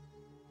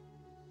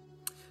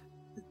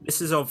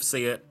this is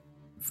obviously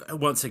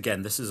once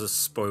again, this is a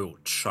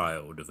spoiled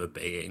child of a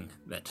being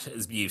that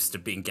is used to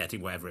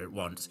getting wherever it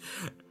wants.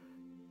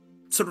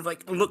 Sort of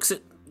like looks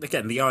at,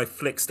 again, the eye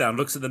flicks down,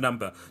 looks at the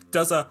number,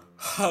 does a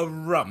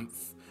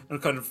harumph,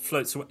 and kind of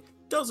floats away.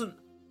 Doesn't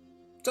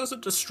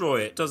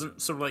destroy it,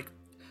 doesn't sort of like...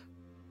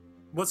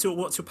 What's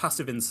your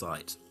passive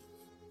insight?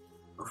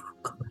 Oh,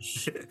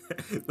 gosh.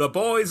 The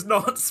boy's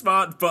not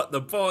smart, but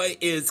the boy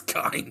is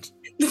kind.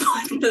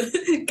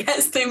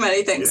 Gets through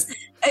many things.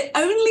 Yeah.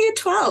 Only a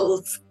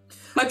 12.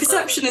 My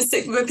perception is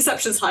 6. My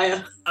perception's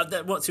higher.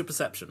 What's your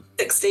perception?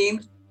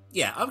 16.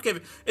 Yeah, I'm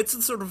giving... It's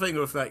the sort of thing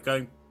of like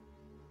going...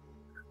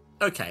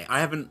 Okay, I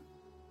haven't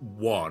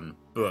won,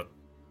 but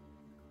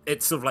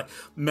it's sort of like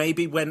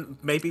maybe when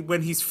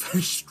he's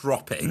finished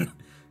dropping,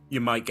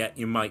 your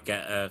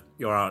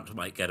aunt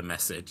might get a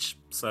message.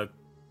 So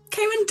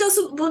Caeren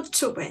doesn't want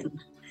to win.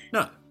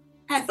 No.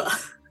 Ever.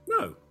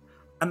 No.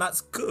 And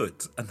that's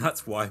good, and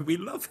that's why we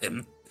love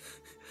him.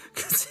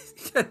 Because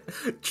he can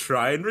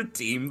try and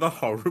redeem the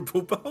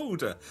horrible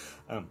beholder.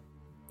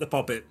 The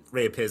puppet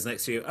reappears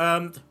next to you.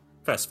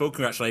 First of all,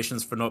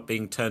 congratulations for not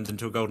being turned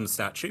into a golden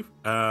statue.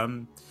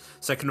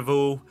 Second of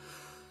all,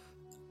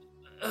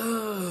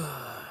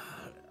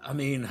 I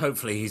mean,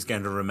 hopefully he's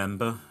going to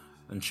remember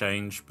and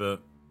change,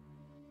 but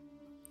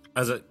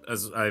as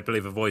I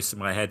believe a voice in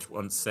my head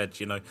once said,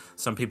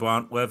 some people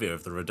aren't worthy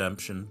of the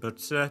redemption,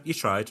 but you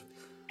tried.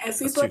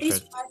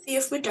 Everybody's worthy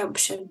of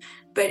redemption,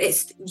 but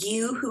it's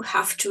you who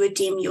have to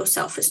redeem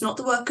yourself. It's not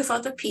the work of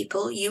other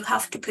people. You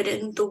have to put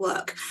in the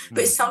work.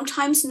 But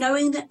sometimes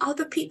knowing that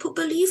other people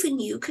believe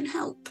in you can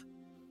help.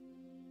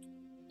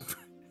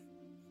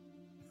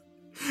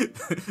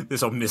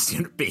 This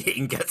omniscient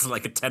being gets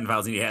like a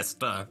 10,000 year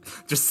stare,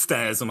 just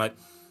stares and like,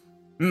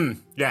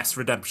 yes,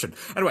 redemption.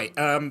 Anyway,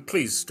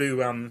 please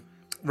do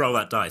roll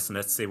that dice and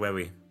let's see where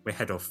we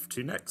head off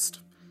to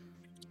next.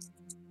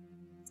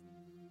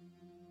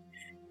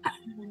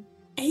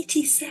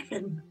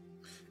 87.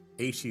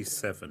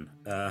 87.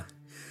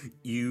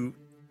 You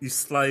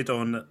slide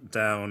on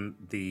down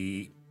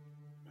the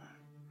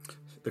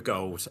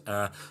gold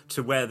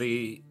to where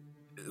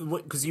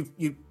because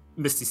you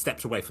Misty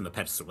stepped away from the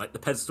pedestal. Like the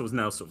pedestal is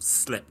now sort of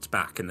slipped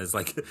back, and there's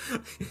like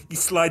you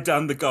slide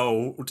down the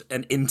gold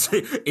and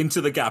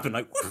into the gap, and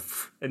like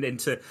woof, and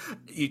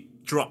you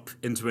drop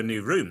into a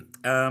new room.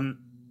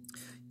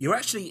 You're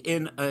actually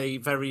in a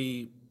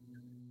very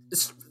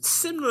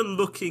similar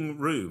looking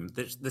room.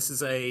 This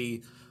is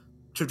a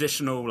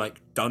traditional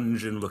like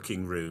dungeon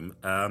looking room.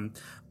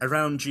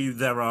 Around you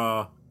there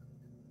are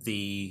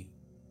the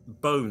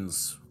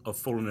bones of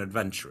fallen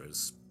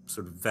adventurers,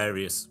 sort of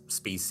various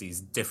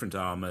species, different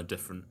armor,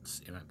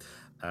 different,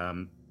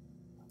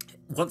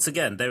 once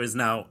again, there is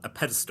now a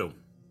pedestal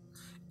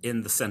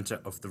in the center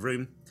of the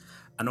room,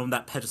 and on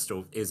that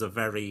pedestal is a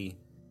very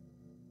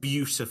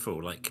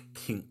beautiful, like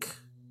pink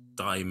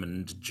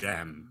diamond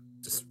gem,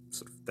 just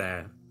sort of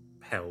there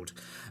held.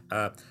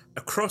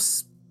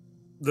 Across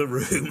the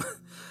room,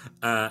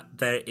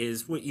 there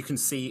is what you can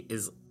see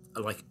is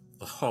like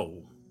a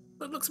hole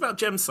that looks about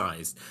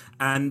gem-sized,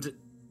 and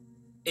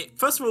it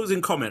first of all is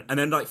in common and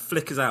then like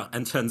flickers out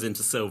and turns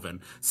into Sylvan,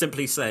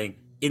 simply saying,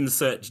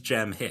 insert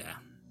gem here.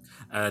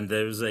 And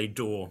there's a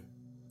door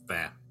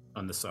there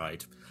on the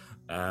side.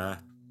 The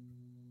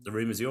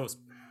room is yours.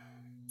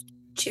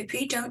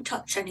 Chippy, don't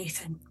touch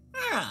anything.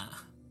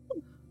 Ah.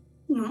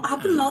 What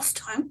happened last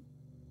time?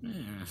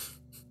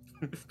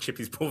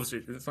 Chippy's paused.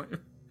 It's like,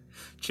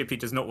 Chippy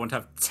does not want to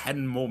have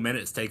 10 more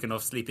minutes taken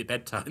off sleepy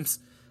bedtimes.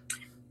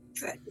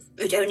 It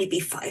would only be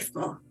 5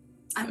 more.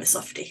 I'm a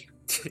softie.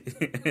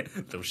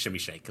 Little shimmy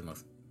shake and a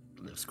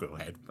little squirrel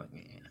head, but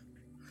yeah.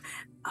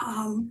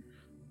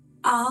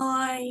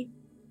 I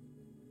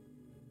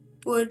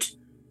would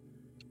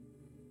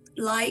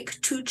like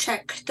to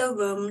check the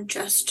room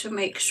just to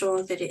make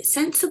sure that it's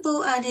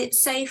sensible and it's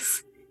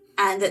safe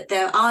and that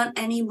there aren't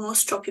any more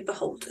stroppy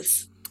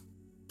beholders.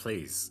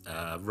 Please,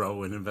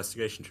 roll an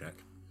investigation check.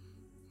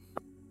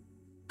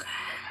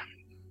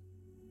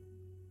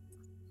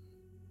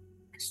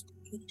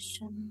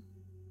 Investigation.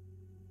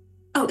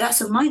 Oh,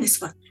 that's a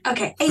 -1.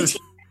 Okay,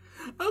 18.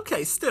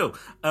 Okay, still.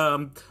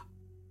 I'll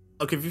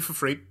give you for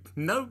free.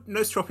 No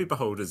stroppy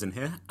beholders in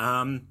here.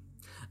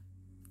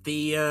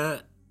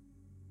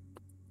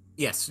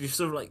 Yes, you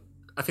sort of like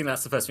I think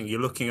that's the first thing.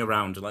 You're looking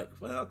around, like,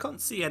 well, I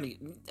can't see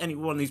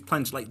anyone who's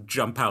planning to like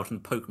jump out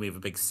and poke me with a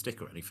big stick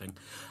or anything.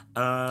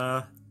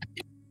 Well,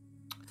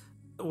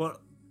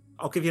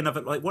 I'll give you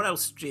another. Like, what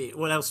else do you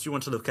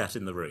want to look at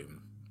in the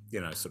room? You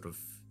know, sort of.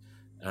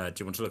 Do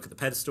you want to look at the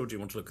pedestal? Do you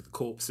want to look at the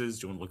corpses?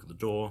 Do you want to look at the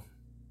door?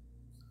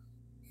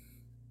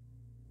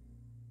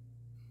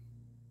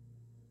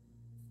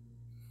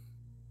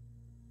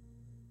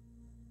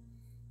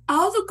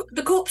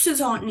 The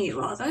corpses aren't new,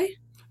 are they?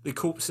 The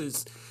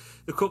corpses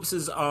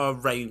are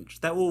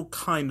ranged. They're all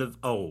kind of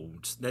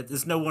old.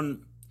 There's no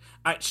one.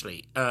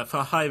 Actually, for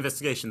a high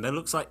investigation, there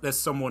looks like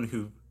there's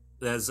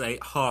a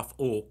half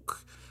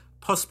orc,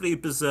 possibly a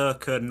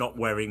berserker, not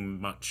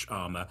wearing much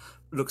armor.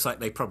 Looks like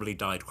they probably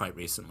died quite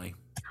recently.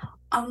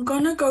 I'm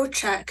gonna go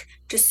check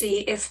to see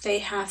if they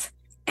have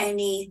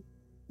any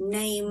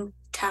name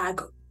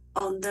tag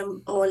on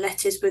them or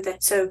letters with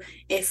it. So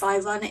if I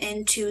run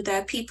into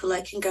their people,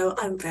 I can go,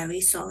 I'm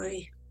very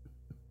sorry.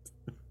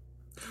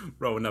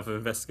 Roll another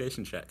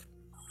investigation check.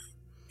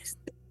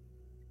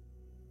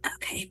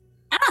 Okay.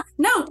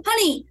 No,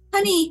 honey,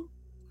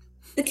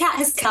 the cat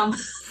has come.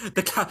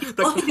 The cat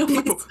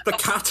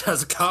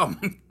has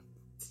come.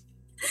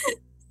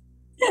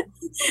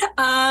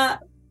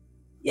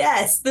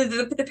 Yes,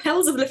 the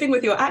perils of living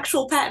with your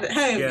actual pet at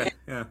home.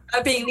 Yeah.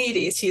 Being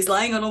needy, she's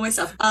lying on all my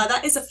stuff.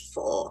 That is a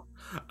 4.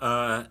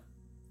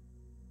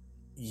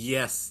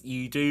 Yes,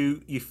 you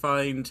do. You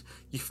find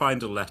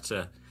a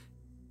letter.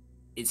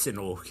 It's in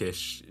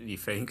Orcish. You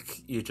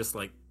think you're just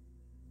like.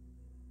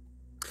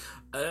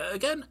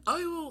 Again,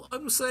 I will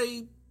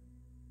say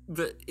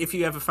that if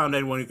you ever found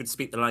anyone who could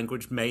speak the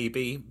language,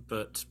 maybe,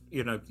 but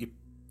you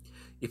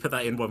put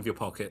that in one of your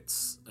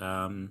pockets.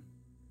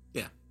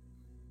 Yeah.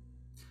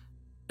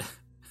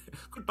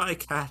 Goodbye,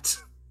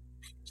 cat.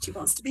 She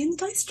wants to be in the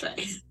dice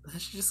tray.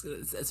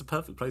 It's a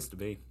perfect place to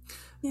be.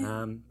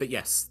 Yeah. But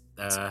yes,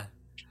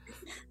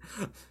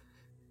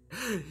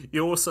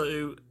 you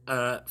also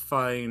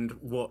find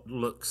what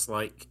looks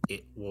like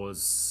it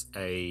was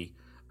a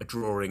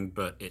drawing,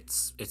 but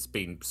it's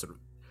been sort of,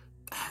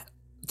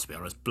 to be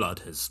honest, blood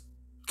has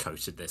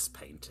coated this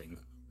painting.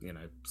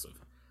 Sort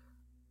of,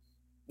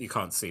 you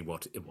can't see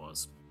what it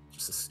was.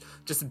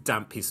 Just a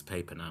damp piece of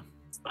paper now.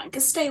 I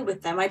can stay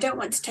with them. I don't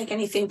want to take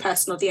anything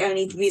personal. The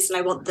only reason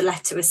I want the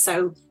letter is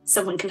so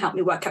someone can help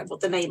me work out what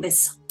the name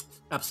is.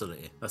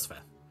 Absolutely, that's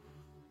fair.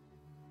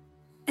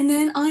 And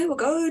then I will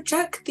go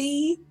check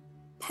the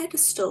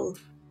pedestal.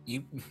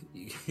 You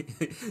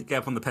get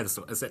up on the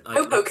pedestal. Is it?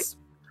 Poke.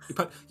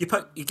 You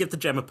poke. You give the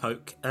gem a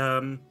poke.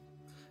 Again,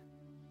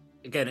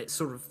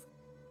 it's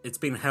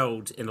been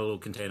held in a little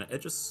container.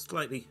 It just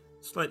slightly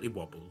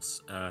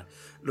wobbles.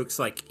 Looks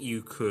like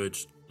you could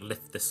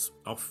lift this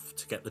off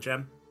to get the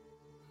gem.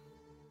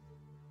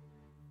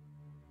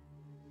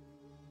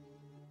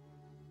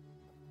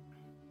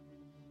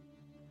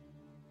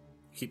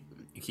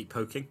 You keep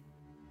poking.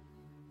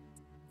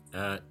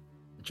 The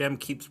gem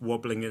keeps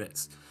wobbling in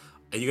its.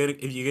 Are you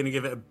gonna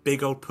give it a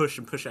big old push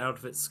and push it out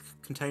of its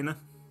container?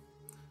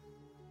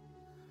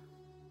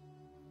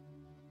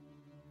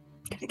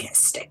 I'm gonna get a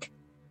stick.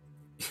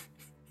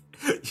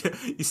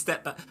 You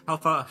step back.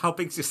 How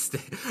big's your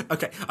stick?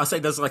 Okay, I'll say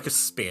there's like a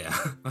spear.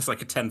 That's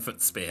like a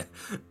 10-foot spear.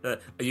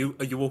 Are you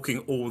walking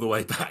all the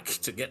way back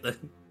to get the?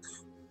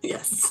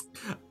 Yes.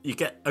 You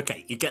get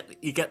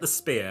the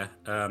spear.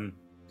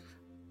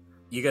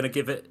 You're gonna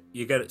give it.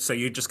 So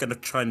you're just gonna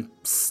try and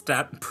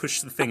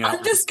push the thing out.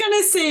 I'm just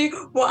gonna see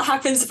what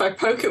happens if I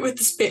poke it with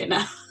the spear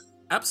now.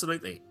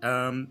 Absolutely.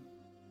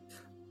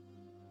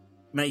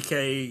 Make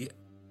a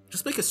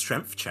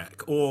strength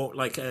check, or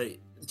like a.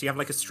 Do you have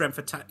like a strength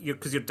attack?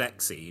 Because you're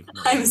Dexy.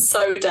 I'm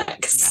so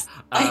Dex.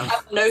 Yeah. I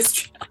have no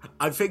strength.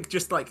 I think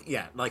just like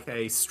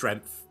a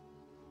strength.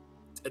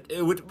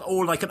 It would,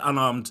 or like an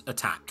unarmed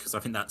attack, because I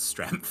think that's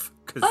strength.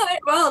 Alright,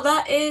 well,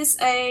 that is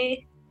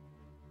a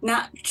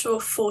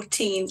natural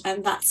 14,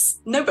 and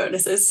that's no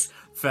bonuses.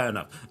 Fair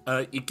enough.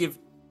 You give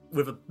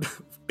with a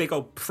big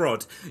old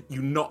prod.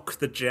 You knock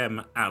the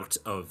gem out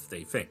of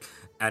the thing,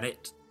 and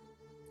it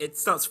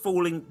starts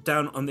falling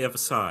down on the other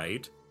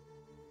side,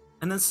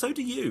 and then so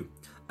do you.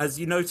 As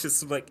you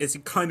notice, as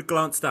you kind of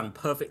glance down,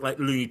 perfect like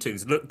Looney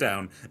Tunes, look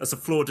down as the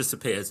floor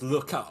disappears,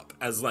 look up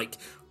as like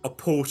a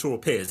portal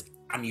appears,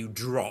 and you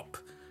drop.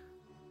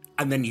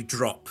 And then you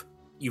drop.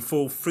 You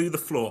fall through the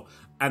floor,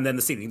 and then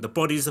the ceiling. The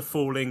bodies are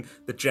falling,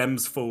 the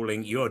gem's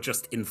falling, you're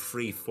just in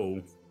free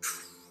fall.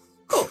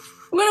 Cool.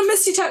 I'm going to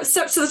misty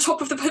step to the top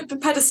of the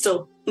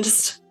pedestal and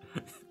just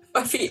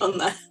my feet on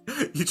there.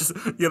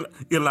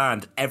 You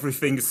land,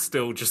 everything is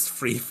still just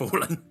free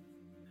falling.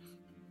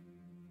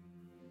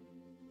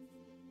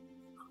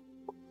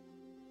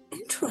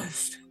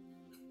 Interesting.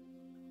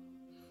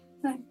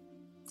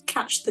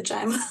 Catch the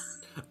gem.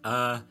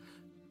 I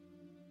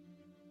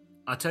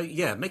tell you,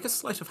 yeah, make a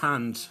sleight of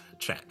hand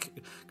check,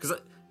 because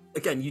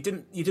again, you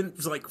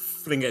didn't like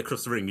fling it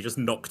across the room. You just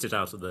knocked it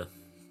out of the.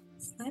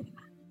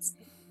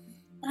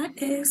 That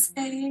is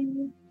a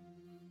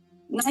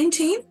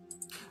 19.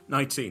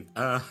 19.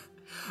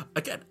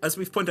 Again, as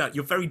we've pointed out,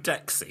 you're very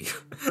dexy.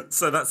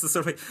 So that's the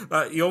sort of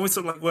thing. You always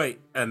sort of like,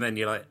 wait, and then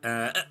you're like,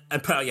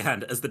 and put out your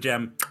hand as the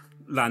gem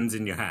lands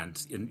in your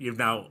hand. You're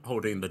now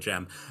holding the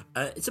gem.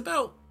 It's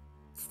about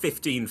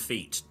 15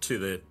 feet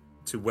to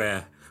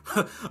where,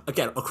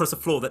 again, across a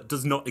floor that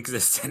does not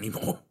exist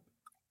anymore.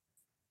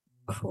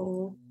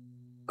 Cool.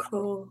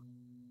 Cool.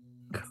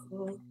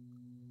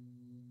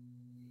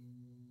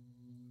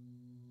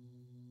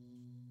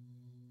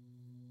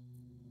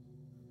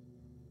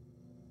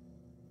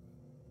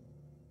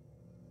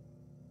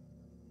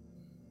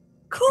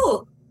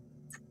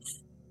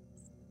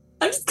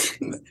 I'm just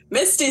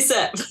Misty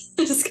Step.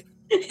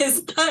 Is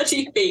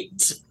 30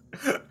 feet.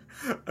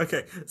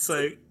 Okay,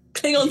 so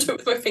Cling on to it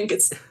with my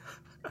fingers.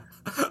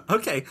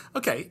 Okay.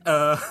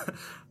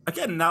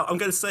 Again, now I'm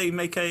going to say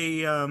make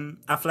a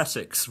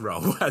athletics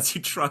roll as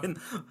you try and...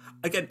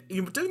 Again,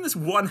 you're doing this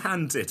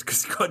one-handed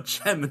because you've got a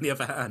gem in the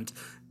other hand.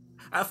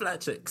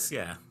 Athletics,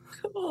 yeah.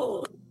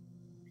 Cool.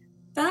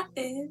 That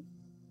is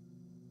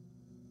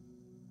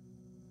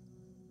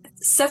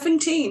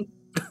 17.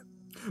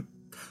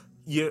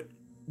 Your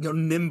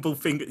nimble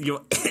finger, you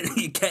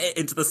get it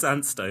into the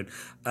sandstone.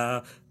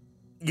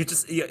 You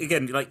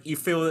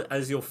feel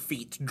as your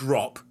feet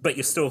drop, but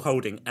you're still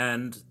holding,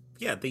 and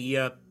yeah,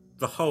 the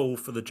hole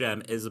for the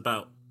gem is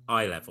about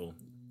eye level.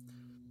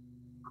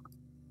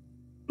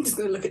 I'm just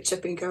gonna look at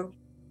Chippy and go.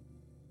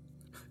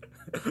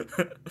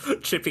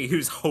 Chippy,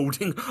 who's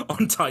holding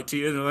on tight to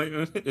you,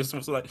 and it's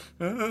almost like.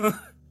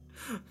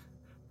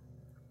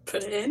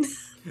 Put it in.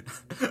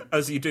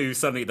 As you do,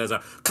 suddenly there's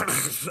a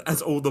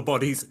as all the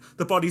bodies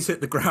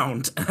hit the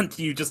ground, and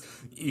you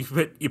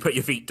put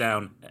your feet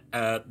down.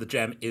 The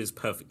gem is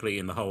perfectly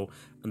in the hole,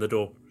 and the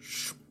door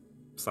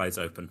slides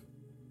open.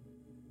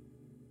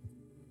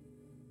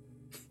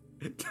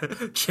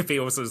 Chippy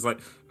also is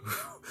like,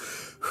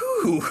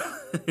 whew.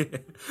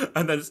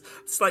 And then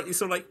slightly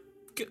sort of like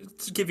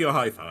to give you a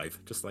high five,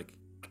 just like.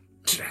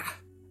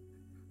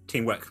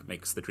 Teamwork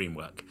makes the dream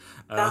work.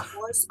 That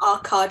was our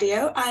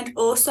cardio, and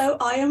also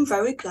I am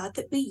very glad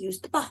that we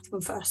used the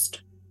bathroom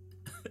first.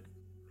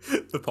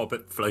 The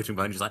puppet floating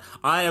behind you is like,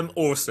 I am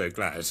also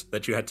glad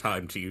that you had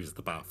time to use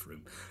the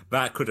bathroom.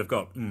 That could have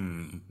got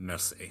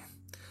messy.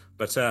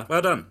 But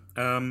well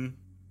done.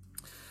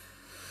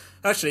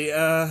 Actually,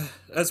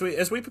 as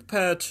we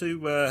prepare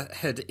to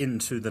head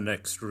into the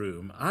next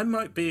room, I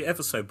might be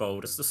ever so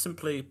bold as to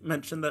simply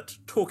mention that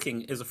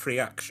talking is a free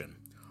action.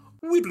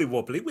 Wibbly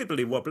wobbly,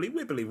 wibbly wobbly,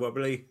 wibbly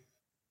wobbly.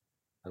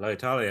 Hello,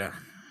 Tallia.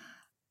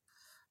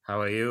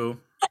 How are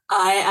you?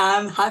 I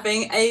am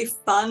having a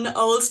fun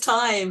old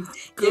time.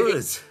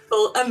 Good.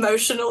 Full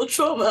emotional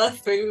trauma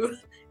through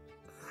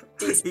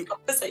these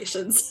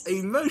conversations.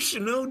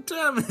 Emotional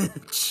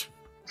damage.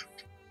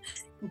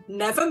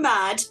 Never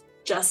mad,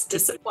 just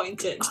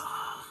disappointed.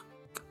 Oh,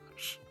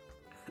 gosh.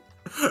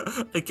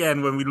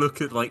 Again, when we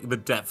look at like the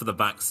depth of the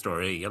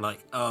backstory, you're like,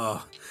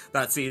 oh,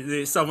 that's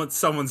it.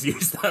 Someone's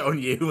used that on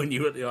you, and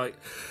you're like,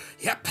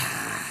 yep,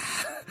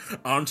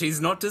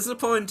 Auntie's not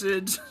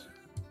disappointed.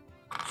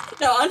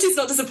 No, Auntie's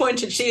not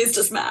disappointed. She is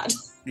just mad.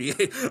 Yeah.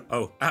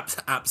 Oh,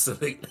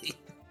 absolutely.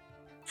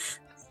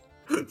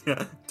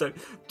 Yeah,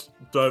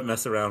 don't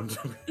mess around.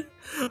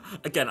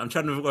 Again, I'm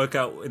trying to work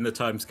out in the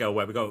timescale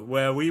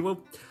where we will.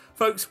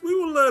 Folks, we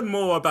will learn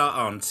more about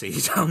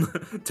Auntie down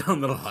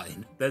the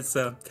line. There's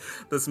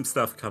some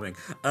stuff coming.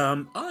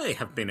 I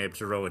have been able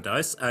to roll a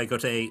dice. I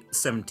got a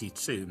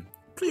 72.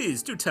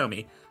 Please do tell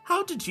me,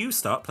 how did you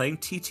start playing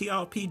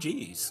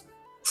TTRPGs?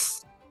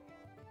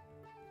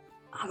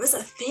 I was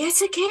a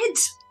theatre kid,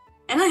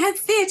 and I had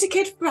theatre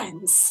kid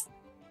friends.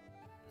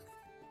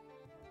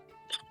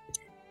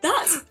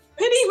 That's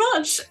pretty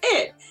much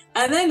it.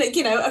 And then,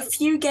 a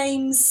few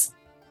games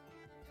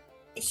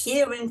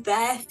here and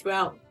there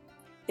throughout,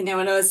 when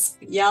I was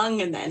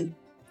young, and then,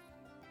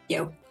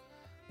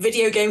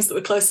 video games that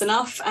were close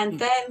enough. And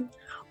then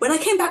when I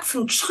came back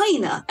from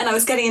China and I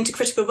was getting into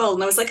Critical Role,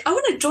 and I was like, I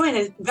want to join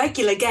a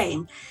regular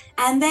game.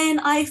 And then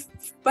I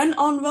went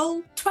on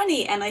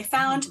Roll20 and I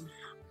found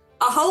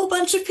a whole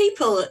bunch of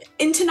people,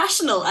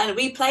 international, and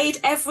we played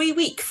every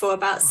week for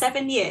about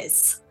 7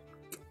 years.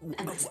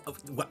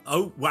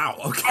 Oh, wow,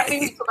 okay. Every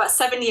week for about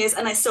 7 years,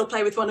 and I still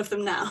play with one of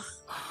them now.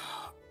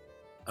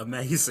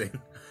 Amazing.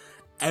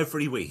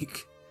 Every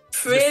week.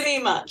 Pretty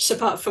much,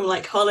 apart from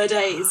like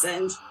holidays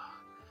and...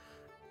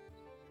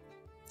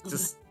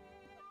 Just...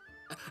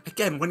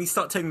 Again, when you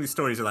start telling these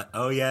stories, you're like,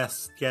 oh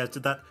yes, yeah,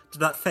 did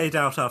that fade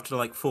out after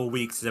like 4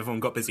 weeks as everyone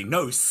got busy?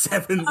 No,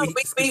 7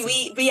 weeks.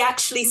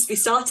 We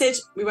started,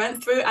 we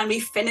went through and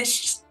we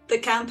finished the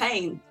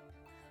campaign.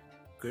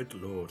 Good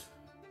Lord.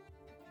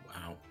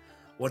 Wow.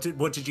 What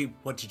did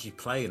you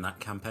play in that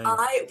campaign?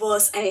 I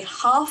was a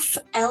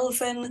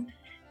half-elven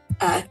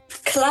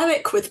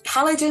cleric with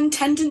paladin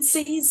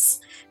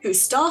tendencies who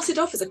started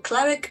off as a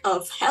cleric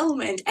of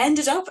Helm and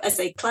ended up as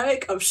a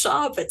cleric of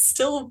Shah, but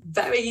still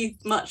very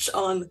much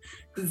on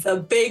the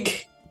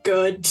big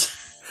good.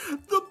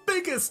 The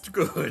biggest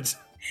good.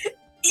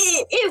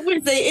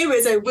 It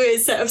was a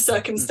weird set of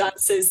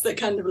circumstances that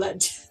kind of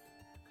led.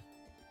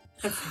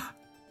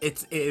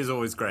 it is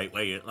always great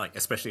where you like,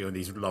 especially on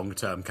these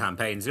long-term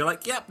campaigns, you're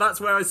like, yep, that's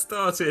where I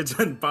started,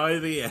 and by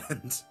the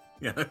end,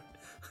 you know,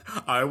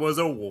 I was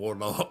a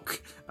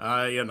warlock.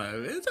 You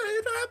know, it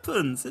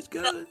happens. It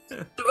goes.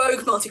 The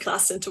rogue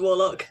multi-classed into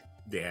warlock.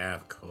 Yeah,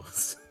 of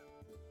course.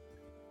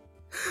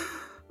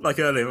 Like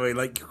earlier,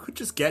 like you could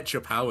just get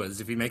your powers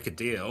if you make a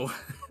deal.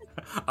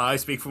 I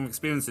speak from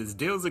experiences.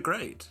 Deals are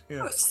great.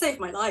 Yeah. It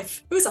saved my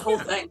life. It was a whole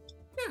thing.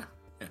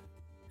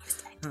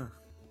 Yeah.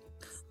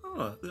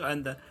 Oh,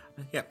 and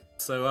yeah.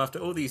 So after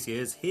all these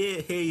years,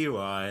 here you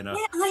are. And,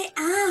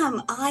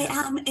 I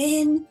am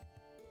in.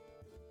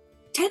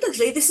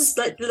 Technically, this is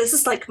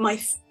like my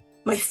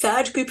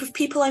third group of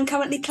people I'm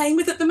currently playing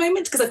with at the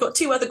moment because I've got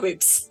 2 other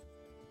groups.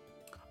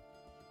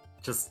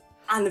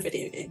 And the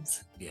video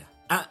games. Yeah.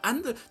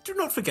 And do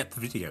not forget the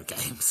video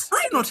games.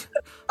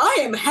 I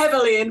am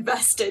heavily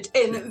invested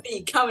in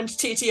the current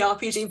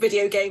TTRPG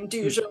video game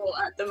du jour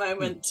at the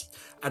moment.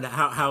 And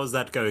how's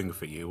that going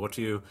for you? What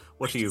are you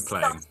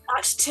playing?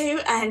 Act 2,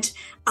 and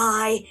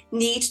I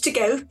need to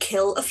go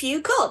kill a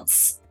few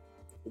gods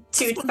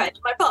to defend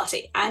my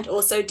party, and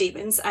also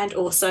demons, and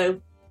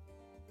also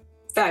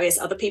various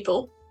other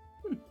people.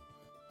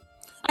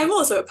 I'm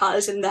also a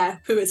paladin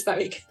there who is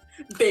very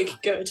big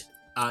good.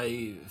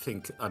 I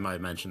think I might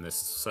have mentioned this.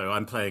 So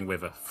I'm playing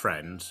with a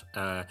friend.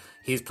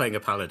 He's playing a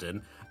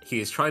paladin.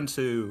 He is trying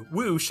to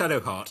woo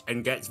Shadowheart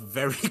and gets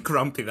very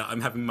grumpy that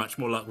I'm having much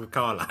more luck with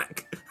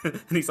Karlach. And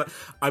he's like,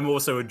 I'm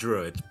also a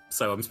druid,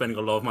 so I'm spending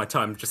a lot of my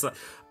time just like...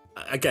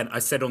 Again, I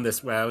said on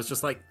this where I was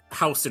just like,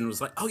 Halsin was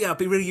like, oh yeah, it'd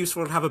be really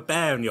useful to have a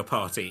bear in your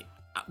party,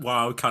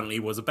 while I currently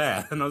was a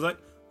bear. And I was like,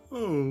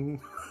 oh,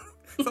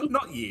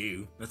 not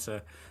you. That's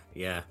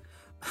yeah.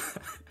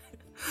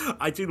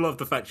 I do love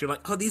the fact you're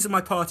like, oh, these are my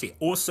party.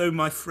 Also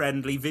my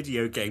friendly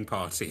video game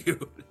party.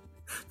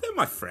 They're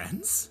my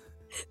friends.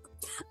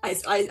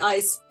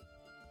 I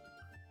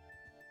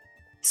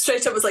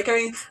straight up was like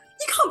going,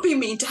 you can't be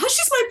mean to her,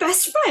 she's my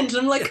best friend. And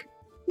I'm like,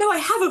 no, I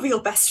have a real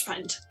best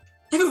friend.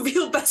 I have a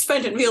real best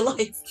friend in real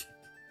life.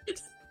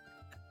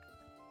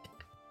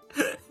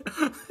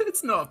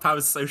 It's not a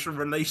parasocial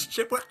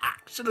relationship, we're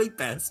actually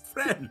best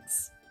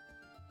friends.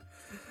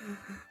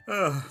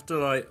 Oh,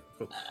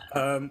 delightful.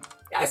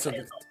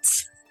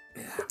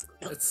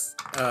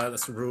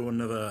 Let's rule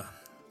number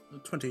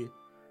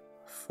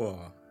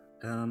 24.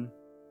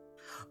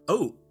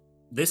 Oh,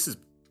 this is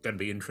going to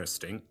be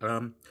interesting.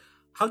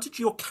 How did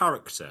your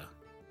character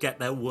get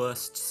their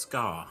worst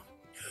scar?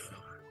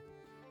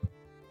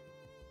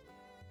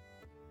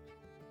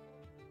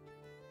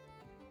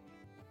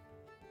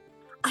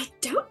 I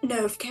don't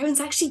know if Caeren's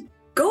actually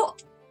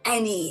got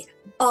any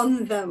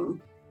on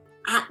them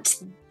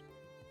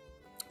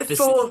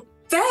for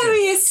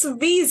various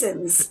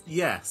reasons.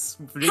 Yes,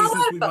 reasons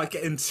however, we might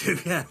get into,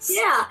 yes.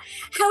 Yeah,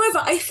 however,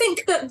 I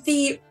think that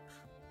the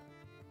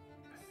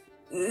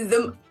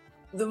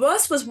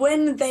worst was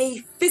when they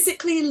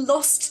physically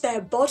lost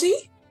their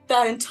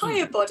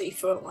entire body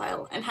for a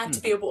while, and had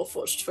to be a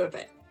warforged for a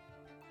bit.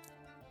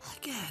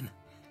 Again,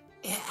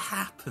 it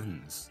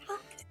happens.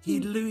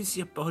 You lose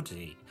your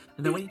body.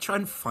 And then when you try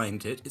and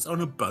find it, it's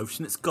on a boat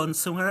and it's gone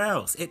somewhere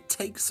else. It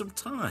takes some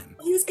time.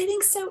 They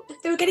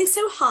were getting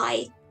so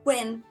high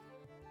when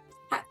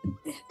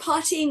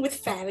partying with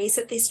fairies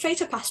that they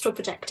straight up astral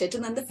projected,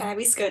 and then the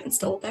fairies go and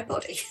stole their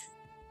body.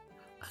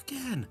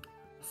 Again,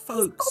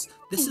 folks,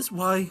 this is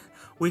why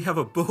we have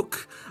a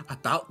book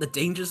about the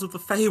dangers of the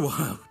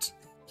Feywild.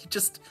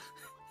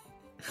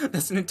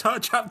 There's an entire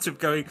chapter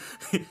going,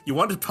 you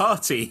want to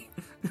party?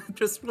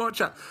 Just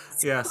watch out.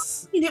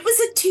 Yes. It was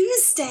a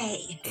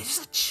Tuesday.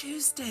 It's a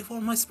Tuesday. What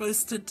am I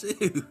supposed to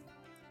do?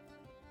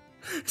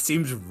 It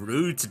seems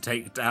rude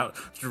to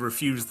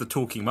refuse the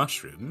talking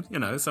mushroom. You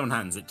know, someone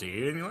hands it to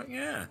you and you're like,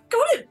 yeah.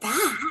 Got it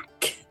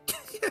back.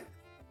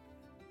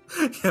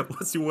 Yeah,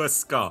 what's your worst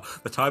scar?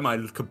 The time I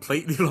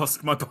completely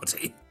lost my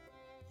body.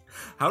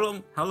 How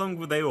long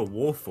were they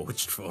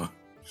warforged for?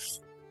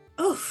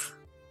 Oof.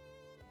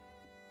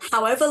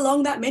 However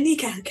long that mini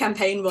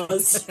campaign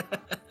was.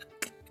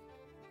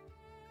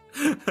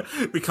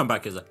 We come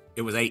back as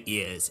it was 8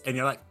 years, and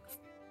you're like,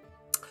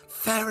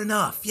 fair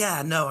enough.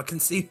 Yeah, no, I can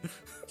see. Do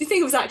you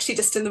think it was actually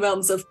just in the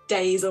realms of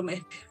days, or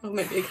maybe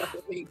a couple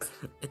of weeks?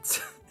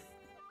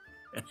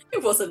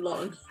 It wasn't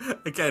long.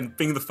 Again,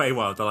 being the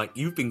Feywild, they're like,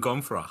 you've been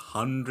gone for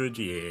 100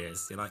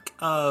 years. You're like,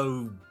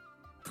 oh,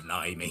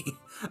 blimey,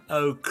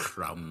 oh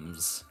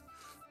crumbs.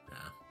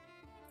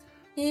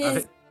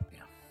 Yeah.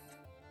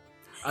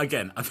 I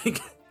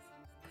think.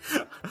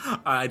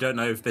 I don't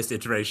know if this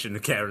iteration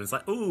of Caeren's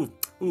like, ooh,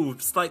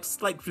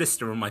 slight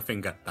blister on my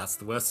finger. That's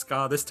the worst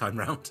scar this time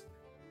round.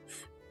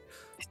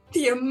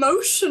 The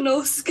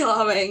emotional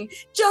scarring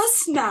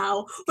just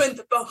now when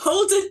the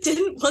beholder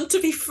didn't want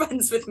to be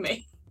friends with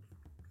me.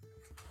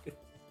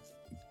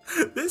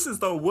 This is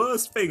the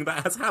worst thing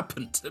that has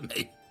happened to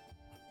me.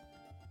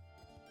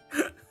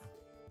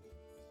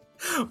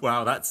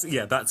 Wow, that's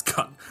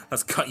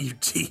cut you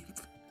deep.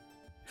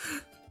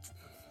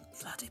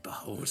 Bloody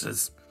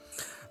beholders.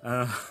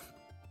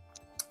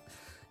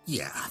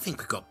 Yeah, I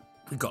think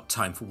we've got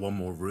time for one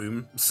more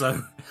room.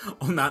 So,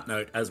 on that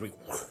note, as we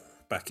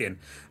back in,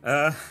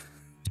 Caeren,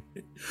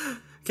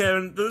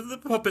 the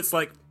puppet's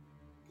like,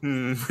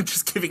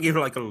 just giving you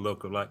like a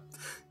look of like,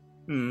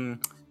 are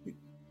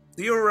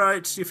you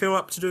alright? You feel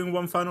up to doing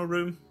one final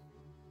room?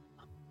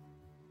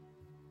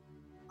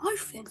 I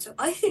think so.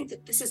 I think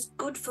that this is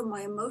good for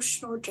my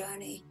emotional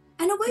journey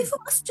and a way for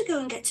us to go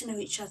and get to know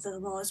each other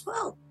more as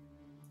well.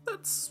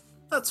 That's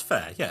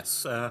fair,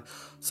 yes.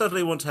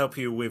 Certainly want to help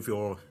you with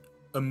your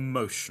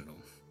emotional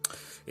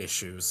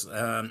issues.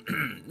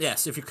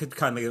 Yes, if you could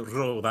kindly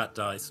roll that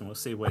dice and we'll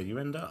see where you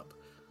end up.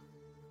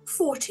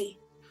 40.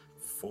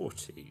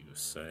 40, you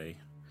say.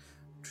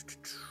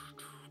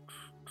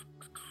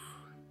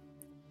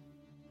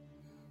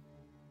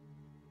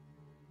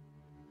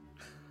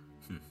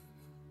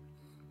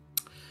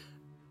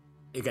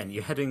 Again,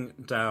 you're heading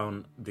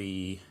down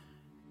the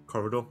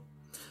corridor.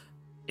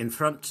 In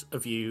front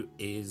of you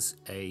is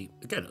a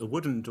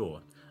wooden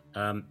door.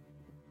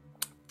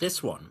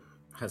 This one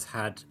has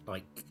had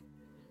like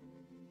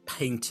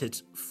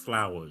painted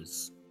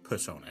flowers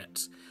put on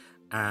it,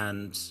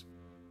 and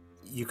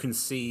you can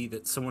see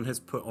that someone has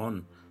put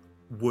on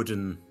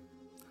wooden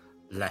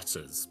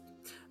letters,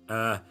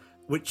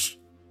 which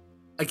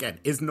again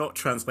is not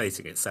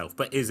translating itself,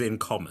 but is in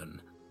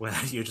common. Where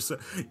you're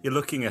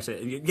looking at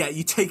it, and you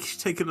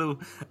take a little.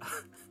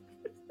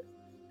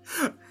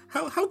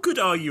 How good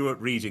are you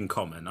at reading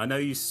common? I know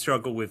you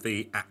struggle with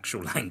the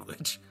actual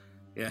language.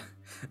 Yeah.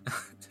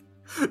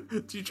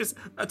 Do you just?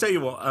 I tell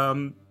you what.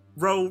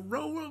 Roll.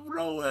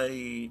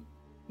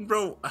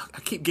 I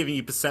keep giving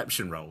you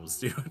perception rolls.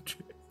 Do you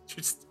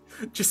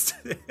just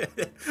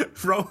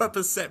roll a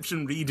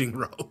perception reading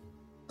roll?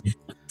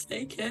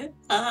 Take it.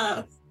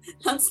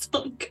 That's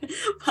not good.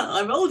 Well,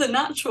 I rolled a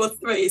natural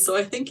 3, so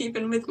I think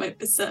even with my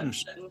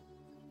perception.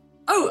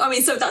 Oh, I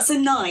mean, so that's a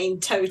 9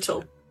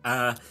 total.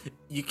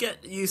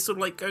 You sort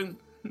of like going,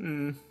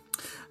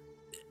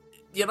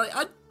 Yeah, like,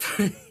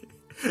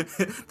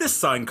 this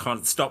sign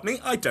can't stop me.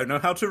 I don't know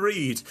how to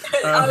read.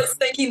 I was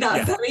thinking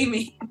that very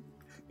mean.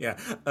 Yeah.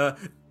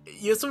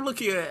 You're sort of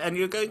looking at it and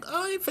you're going,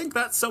 I think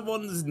that's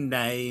someone's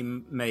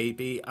name,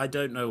 maybe. I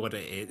don't know what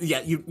it is.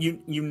 Yeah,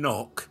 you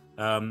knock.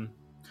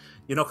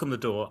 You knock on the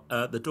door.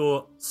 The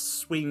door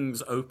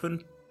swings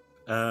open.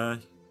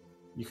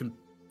 You can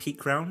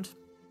peek round.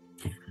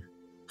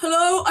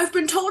 Hello, I've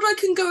been told I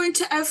can go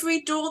into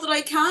every door that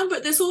I can,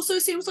 but this also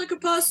seems like a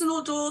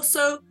personal door,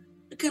 so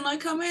can I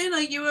come in?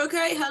 Are you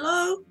okay?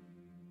 Hello?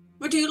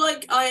 Would you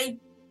like... I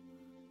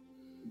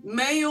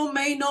may or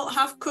may not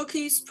have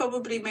cookies,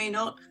 probably may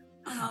not.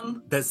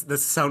 There's the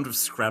sound of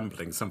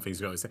scrambling,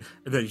 something's going on.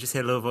 And then you just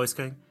hear a little voice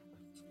going,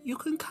 you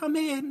can come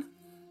in.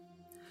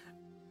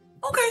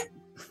 Okay.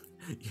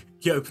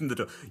 You open the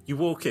door. You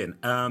walk in.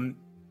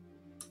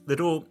 The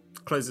door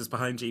closes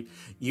behind you.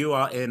 You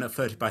are in a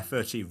 30 by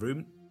 30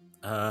 room.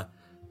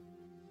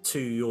 To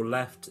your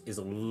left is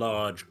a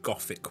large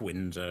Gothic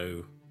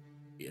window,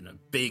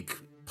 big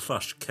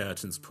plush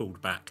curtains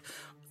pulled back,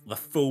 the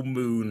full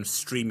moon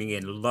streaming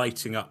in,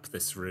 lighting up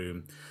this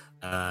room.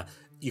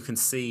 You can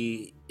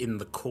see in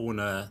the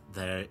corner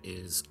there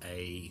is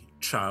a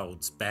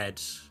child's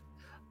bed.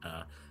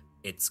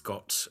 It's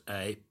got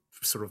a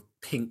sort of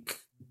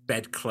pink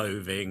bed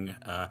clothing.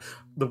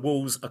 The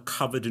walls are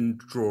covered in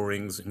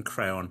drawings and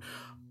crayon.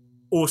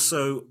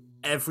 Also,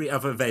 every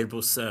other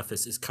available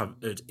surface is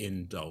covered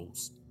in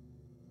dolls.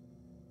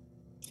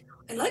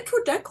 I like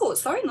your decor.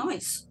 It's very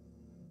nice.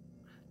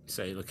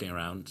 So you're looking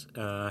around.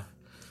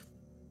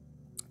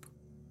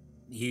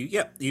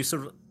 You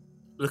sort of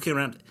looking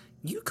around.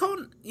 You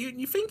can't.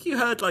 You think you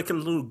heard like a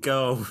little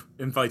girl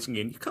inviting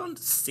you in. You can't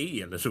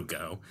see a little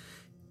girl.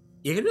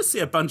 You're going to see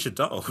a bunch of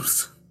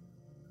dolls.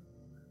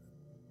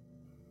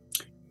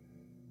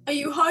 Are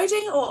you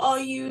hiding, or are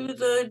you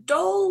the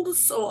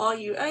dolls, or are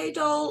you a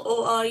doll,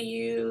 or are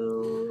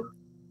you...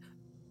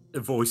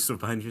 A voice from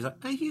behind you is like,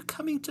 are you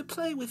coming to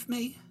play with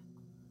me?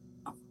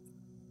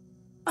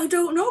 I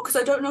don't know, because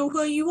I don't know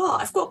who you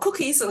are. I've got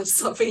cookies, and I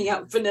start bringing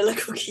out vanilla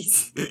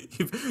cookies.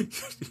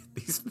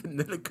 These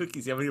vanilla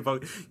cookies you're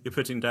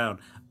putting down.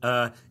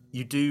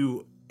 You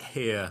do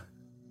hear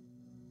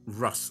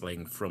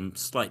rustling from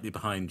slightly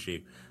behind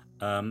you.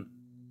 Sort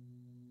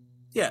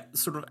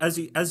of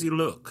as you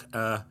look,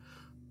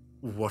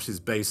 what is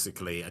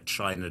basically a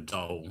China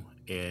doll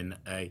in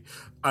a,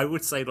 I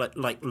would say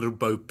like little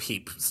Bo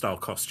Peep style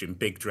costume,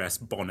 big dress,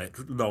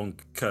 bonnet, long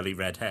curly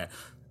red hair,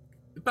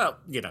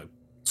 about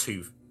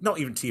not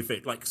even 2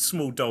 feet, like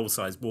small doll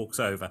size, walks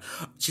over.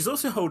 She's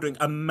also holding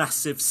a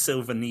massive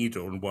silver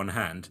needle in one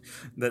hand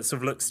that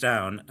sort of looks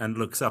down and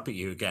looks up at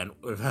you again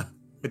with her.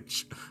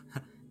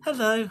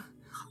 Hello.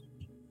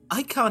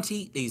 I can't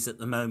eat these at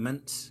the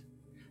moment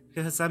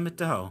because I'm a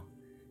doll.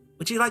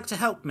 Would you like to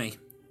help me?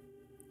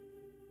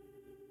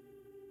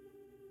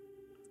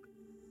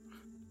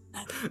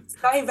 It's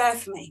very rare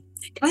for me.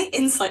 Can I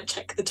insight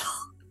check the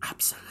doll?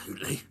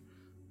 Absolutely.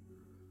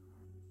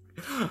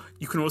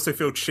 You can also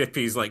feel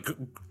Chippy's like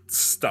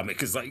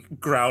stomach is like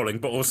growling,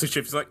 but also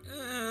Chippy's like.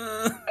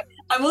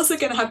 I'm also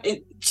going to have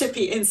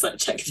Chippy insight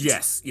check.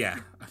 Yes, yeah.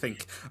 I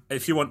think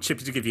if you want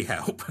Chippy to give you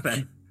help,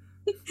 then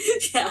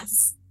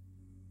Yes.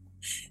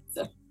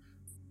 So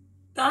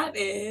that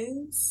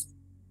is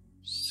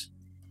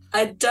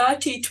a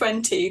dirty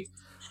 20.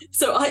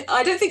 So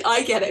I don't think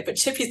I get it, but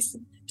Chippy's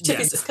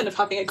just kind of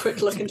having a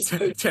quick look and just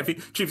goes.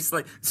 Chippy's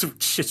like sort of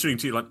chittering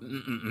to you like,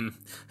 and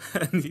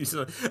you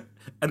sort of,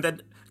 and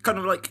then kind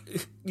of like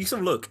you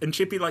sort of look, and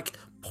Chippy like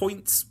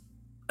points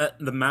at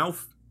the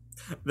mouth,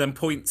 then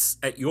points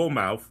at your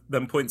mouth,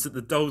 then points at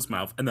the doll's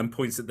mouth, and then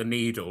points at the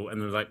needle, and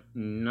they're like,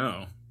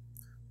 no.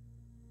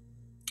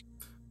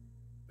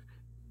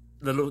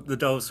 The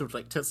doll sort of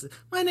like tells her,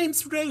 my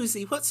name's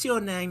Rosie. What's your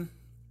name?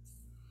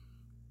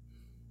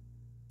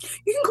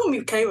 You can call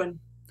me Caeren.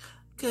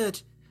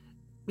 Good.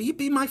 Will you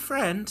be my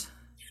friend?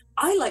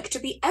 I like to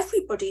be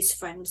everybody's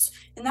friends,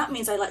 and that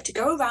means I like to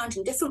go around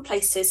in different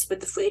places with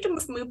the freedom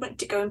of movement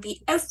to go and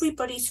be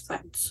everybody's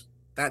friends.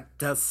 That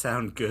does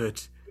sound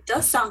good. It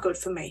does sound good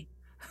for me.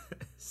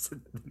 So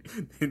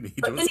Put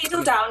the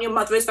needle down. Your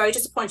mother is very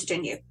disappointed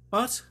in you.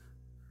 What?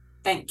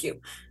 Thank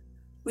you.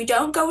 We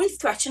don't go and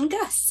threaten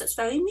guests. That's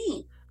very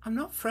mean. I'm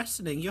not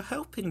threatening. You're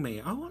helping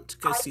me. I want to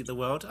go see the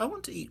world. I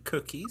want to eat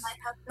cookies. I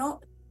have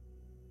not.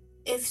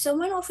 If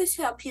someone offers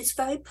help, it's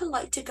very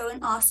polite to go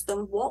and ask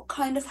them what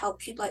kind of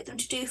help you'd like them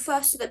to do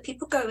first, so that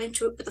people go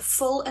into it with a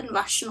full and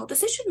rational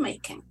decision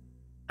making.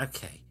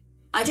 Okay.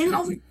 I didn't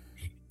offer.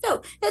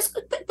 No,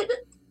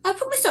 I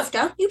put my stuff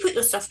down. You put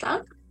your stuff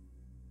down.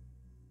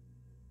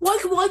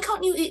 Why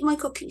can't you eat my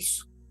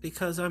cookies?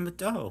 Because I'm a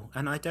doll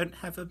and I don't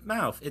have a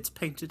mouth. It's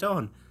painted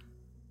on.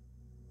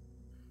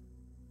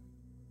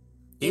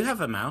 You have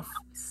a mouth.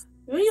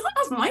 You don't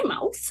have my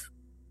mouth.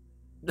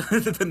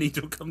 The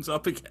needle comes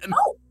up again.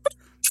 Oh,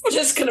 we're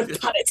just gonna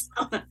pat it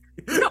down.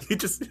 No. You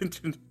just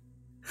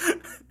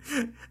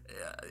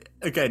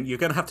again, you're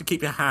gonna have to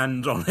keep your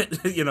hand on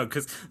it,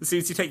 because as soon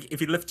as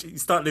you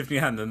start lifting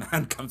your hand, and the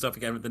hand comes up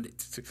again with the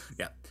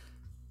yeah.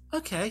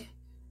 Okay.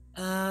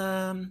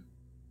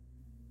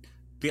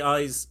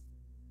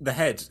 The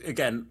head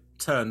again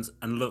turns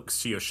and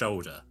looks to your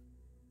shoulder.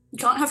 You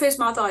can't have his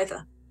mouth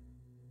either.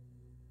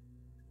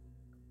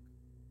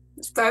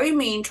 It's very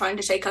mean trying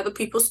to take other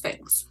people's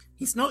things.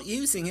 He's not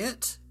using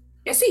it.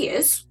 Yes, he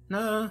is.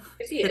 No.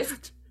 Yes, he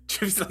is.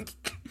 Jimmy's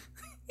like,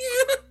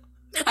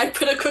 I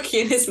put a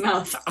cookie in his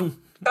mouth.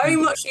 Very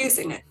much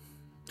using it.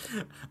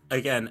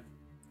 Again,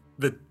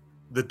 the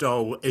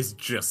doll is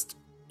just,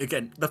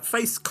 again, the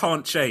face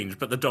can't change,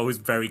 but the doll is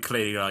very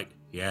clearly like,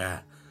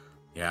 yeah,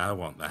 I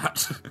want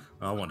that.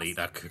 I want to eat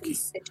that cookie.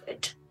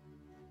 Considered.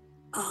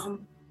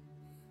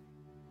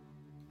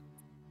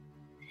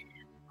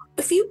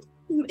 If you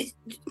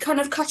kind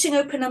of cutting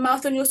open a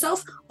mouth on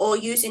yourself or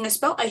using a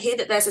spell, I hear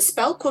that there's a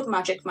spell called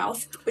Magic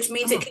Mouth, which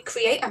means it can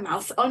create a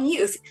mouth on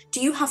you.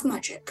 Do you have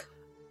magic?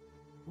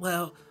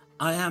 Well,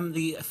 I am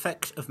the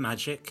effect of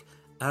magic.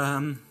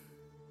 Do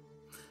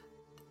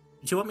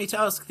you want me to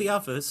ask the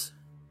others?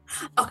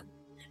 Okay.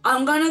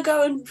 I'm going to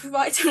go and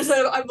write down,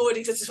 so I'm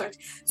already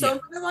distracted. So yeah. I'm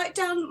going to write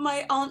down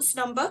my aunt's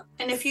number,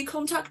 and if you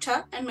contact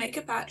her and make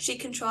it back, she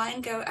can try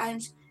and go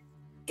and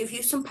give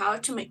you some power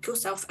to make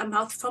yourself a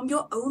mouth from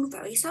your own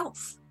very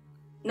self.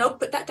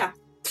 Nope, put that down.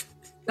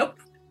 Nope.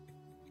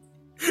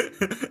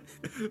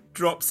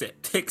 Drops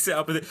it, picks it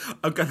up with it.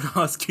 I'm going to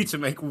ask you to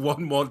make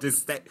one more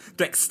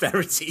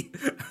dexterity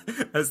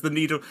as the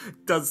needle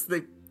does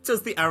the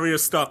Arya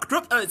Stark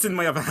drop. Oh, it's in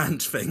my other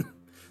hand thing.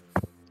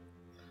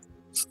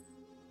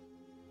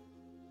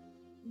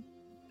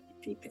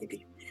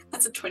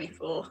 That's a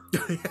 24.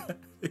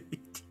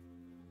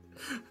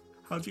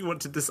 How do you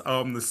want to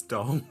disarm this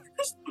doll?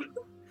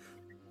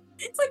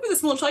 It's like with a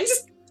small child, you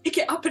just pick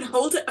it up and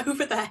hold it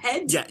over their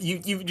head. Yeah,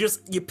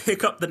 you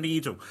pick up the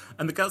needle,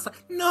 and the girl's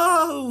like,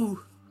 "No,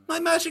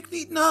 my magic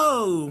needle,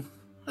 no,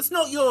 that's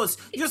not yours.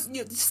 You're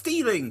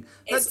stealing."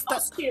 It's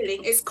not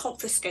stealing. It's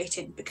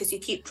confiscating because you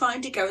keep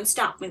trying to go and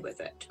stab me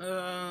with it.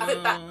 Have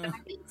it back when I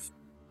leave.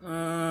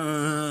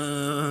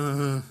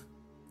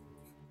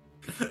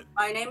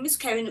 My name is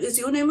Caeren. Is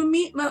your name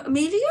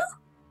Amelia?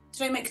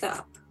 Did I make that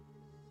up?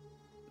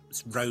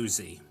 It's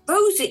Rosie.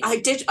 Rosie, I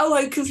did. Oh,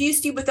 I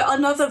confused you with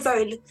another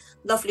very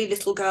lovely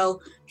little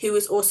girl who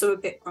was also a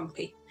bit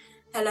grumpy.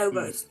 Hello,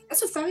 Rosie.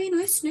 That's a very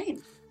nice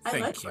name. I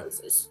like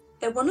roses.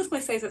 They're one of my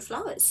favourite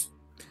flowers.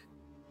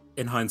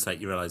 In hindsight,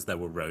 you realise there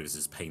were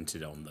roses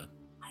painted on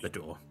the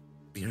door.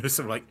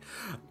 So like,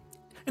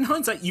 in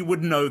hindsight, you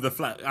would know the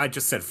flower. I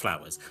just said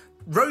flowers.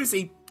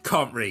 Rosie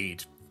can't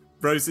read.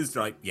 Roses,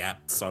 like, yeah,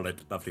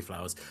 solid, lovely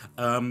flowers.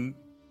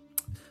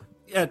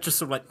 Yeah, just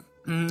sort of like,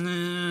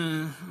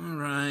 all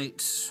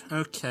right,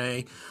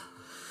 okay.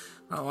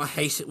 Oh, I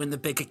hate it when the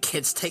bigger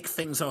kids take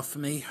things off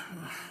me.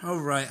 All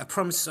right, I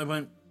promise I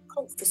won't.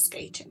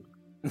 Confiscating.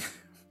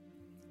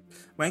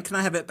 When can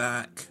I have it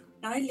back?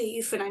 I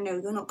leave, and I know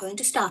you're not going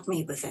to stab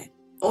me with it.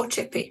 Or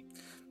Chippy.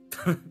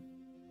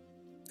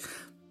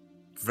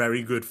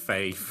 Very good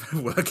faith.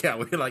 Work out.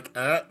 We're like,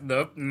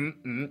 no.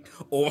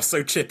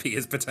 Also, Chippy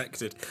is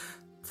protected.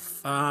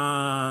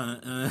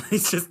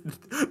 It's just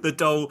the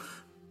doll,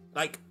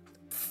 like,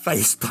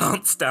 face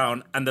plants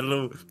down, and the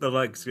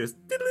legs goes.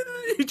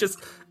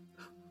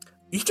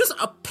 You just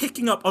are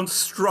picking up on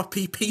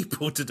stroppy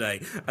people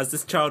today, as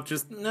this child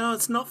just, no,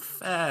 it's not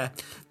fair.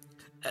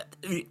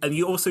 And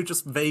you also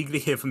just vaguely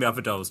hear from the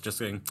other dolls just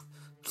going,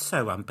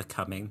 so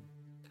unbecoming.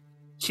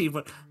 She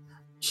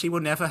will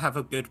never have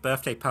a good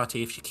birthday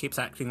party if she keeps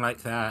acting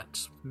like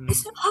that.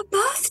 Is it her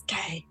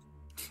birthday?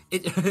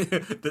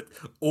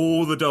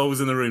 All the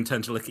dolls in the room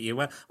tend to look at you.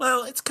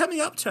 Well, it's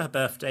coming up to her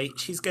birthday.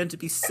 She's going to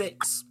be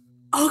 6.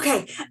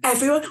 Okay,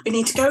 everyone, we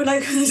need to go.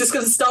 Like, we're just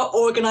going to start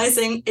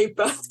organising a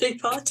birthday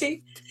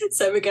party.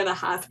 So we're going to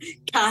have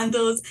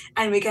candles,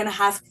 and we're going to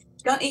have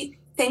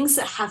things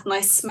that have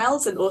nice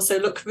smells and also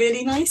look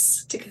really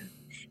nice.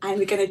 And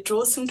we're going to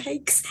draw some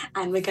cakes,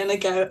 and we're going to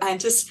go and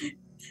just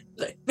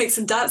make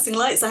some dancing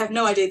lights. I have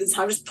no idea. This is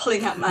how I'm just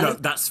pulling out my... No,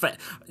 that's fair.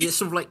 It's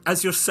sort of like,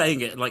 as you're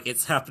saying it, like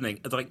it's happening,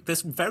 like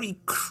this very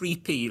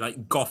creepy,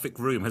 like gothic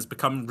room has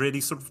become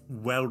really sort of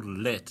well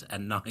lit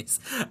and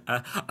nice.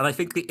 And I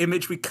think the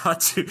image we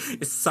cut to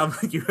is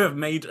you have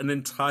made an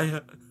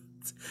entire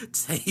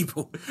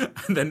table,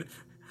 and then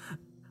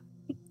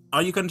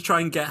are you going to try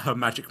and get her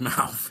magic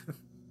mouth?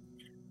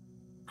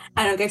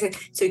 And I'm going to,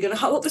 so you're going to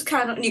hold up this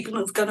candle, and you're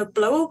going to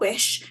blow a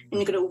wish,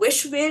 and you're going to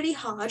wish really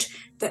hard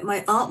that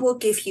my aunt will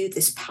give you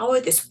this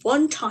power this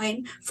one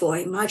time for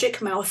a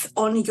magic mouth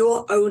on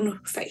your own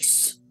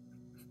face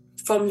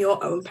from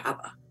your own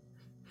power.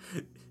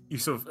 You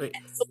sort of...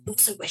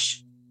 It's a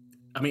wish.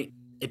 I mean,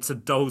 it's a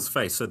doll's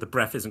face, so the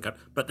breath isn't going,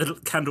 but the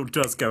candle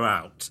does go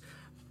out.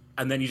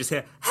 And then you just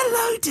hear,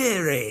 hello,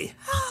 dearie.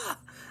 Ah,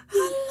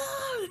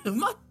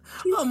 hello.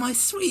 My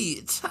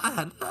sweet,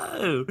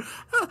 hello.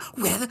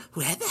 Where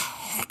the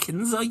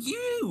heckins are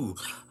you?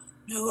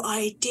 No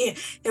idea.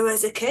 There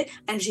was a kid,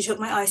 and she took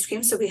my ice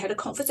cream, so we had a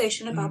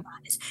conversation about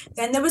manners.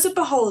 Then there was a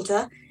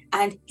beholder,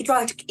 and he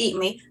tried to eat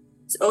me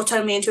or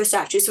turn me into a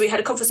statue, so we had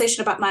a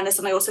conversation about manners,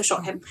 and I also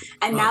shot him.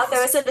 And now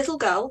there is a little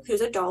girl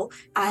who's a doll,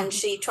 and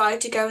she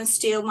tried to go and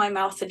steal my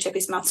mouth and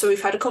Chippy's mouth, so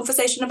we've had a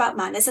conversation about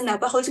manners, and now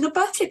we're holding a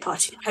birthday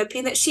party,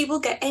 hoping that she will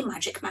get a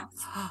magic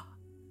mouth.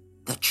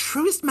 The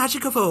truest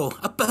magic of all,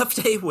 a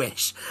birthday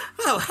wish.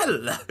 Oh,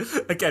 hello.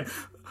 Again,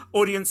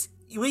 audience,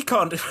 we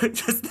can't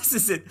just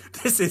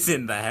this is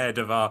in the head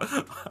of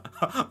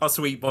our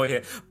sweet boy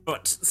here.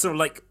 But sort of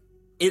like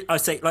I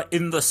say, like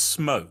in the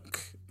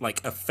smoke,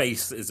 like a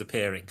face is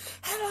appearing.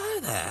 Hello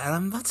there,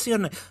 what's your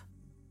name?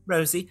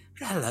 Rosie.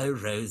 Hello,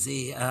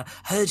 Rosie.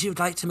 Heard you'd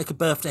like to make a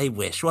birthday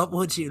wish. What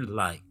would you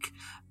like?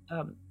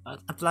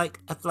 I'd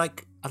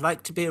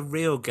like to be a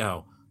real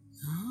girl.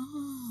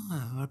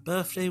 A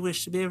birthday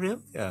wish to be a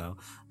real girl.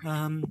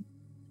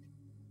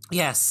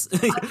 Yes.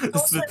 I'd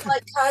also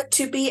like her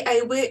to be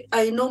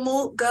a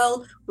normal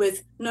girl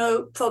with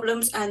no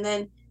problems,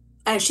 and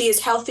she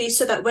is healthy,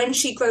 so that when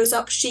she grows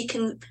up, she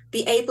can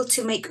be able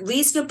to make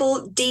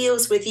reasonable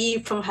deals with you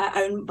from her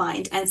own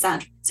mind and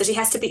sound. So she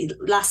has to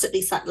last at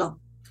least that long.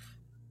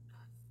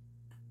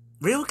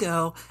 Real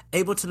girl,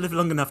 able to live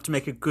long enough to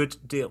make a good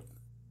deal.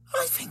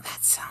 I think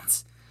that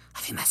sounds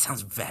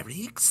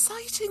very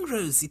exciting,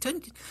 Rosie.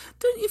 Don't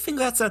you think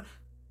that's I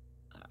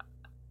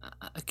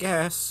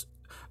guess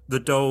the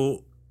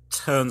doll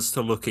turns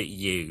to look at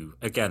you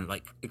again,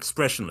 like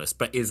expressionless,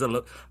 but is a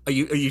look. Are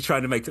you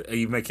trying to make? Are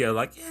you making her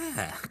like,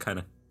 yeah, kind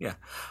of, yeah?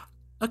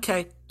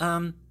 Okay.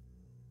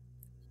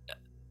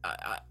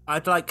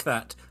 I'd like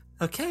that.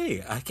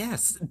 Okay, I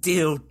guess.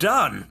 Deal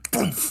done.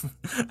 Boom.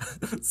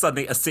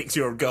 Suddenly, a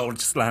 6-year-old girl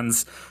just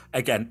lands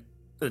again.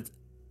 A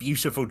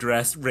beautiful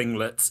dress,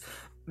 ringlets.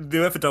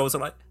 The other dolls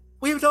are like,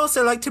 we would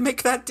also like to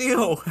make that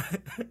deal.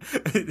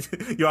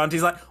 Your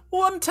auntie's like,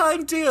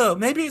 one-time deal.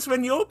 Maybe it's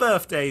when your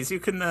birthdays. You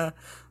can,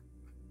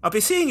 I'll be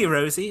seeing you,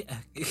 Rosie.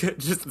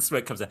 Just the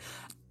smoke comes out.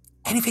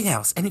 Anything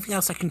else? Anything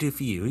else I can do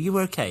for you? Are you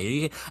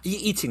okay? Are you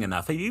eating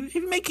enough? Are you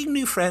making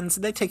new friends?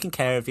 Are they taking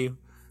care of you?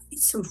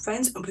 Some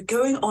friends, and we're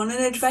going on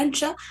an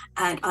adventure,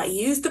 and I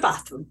used the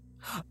bathroom.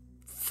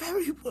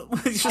 Very well.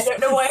 I don't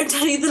know why I'm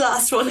telling you the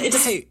last one.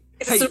 It's an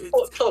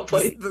important plot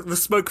point. The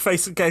smoke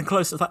face getting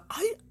closer. It's like,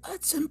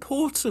 it's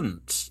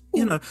important. Ooh.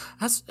 You know,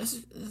 as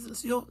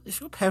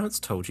your parents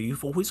told you,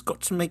 you've always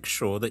got to make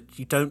sure that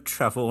you don't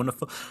travel on a...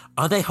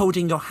 Are they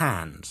holding your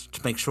hand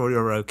to make sure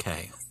you're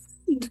okay?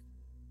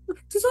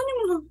 Does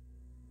anyone...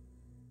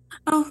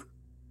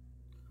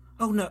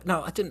 Oh,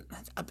 no, I didn't.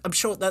 I'm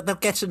sure that they'll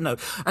get to know.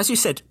 As you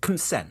said,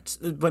 consent.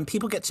 When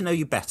people get to know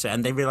you better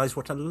and they realise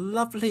what a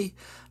lovely,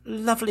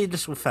 lovely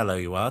little fellow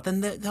you are,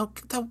 then they'll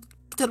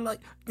like,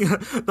 you know,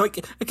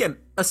 like, again,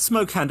 a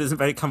smoke hand isn't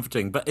very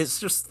comforting, but it's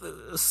just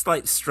a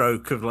slight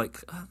stroke of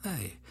like, oh,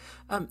 hey.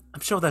 I'm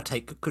sure they'll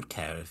take good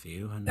care of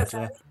you. And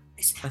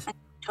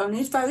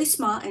Tony's very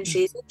smart, and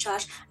she's in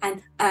charge,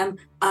 and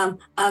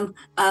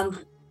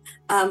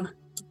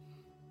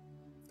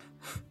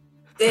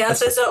the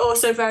others are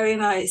also very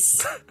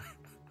nice.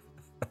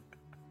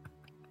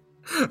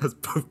 As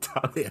both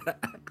Tallia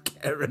and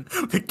Caeren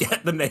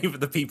forget the name of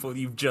the people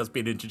you've just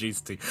been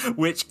introduced to,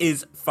 which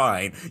is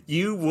fine.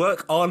 You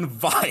work on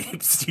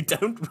vibes. You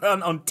don't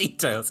run on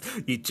details.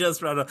 You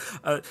just run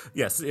on...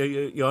 yes,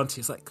 your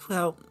auntie's like,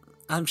 well,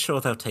 I'm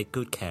sure they'll take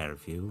good care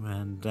of you,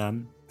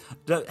 and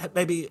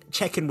maybe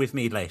check in with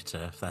me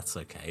later if that's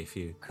okay. If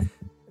you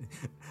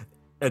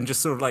and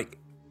just sort of like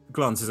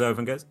glances over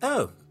and goes,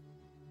 "Oh,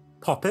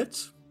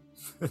 Poppet."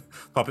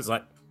 Poppet's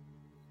like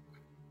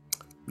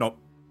not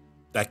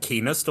that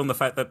keenest on the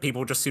fact that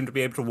people just seem to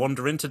be able to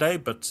wander in today,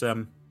 but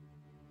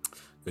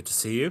good to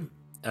see you.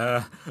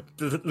 The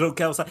little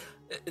girl's like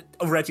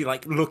already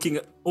like looking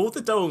at all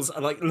the dolls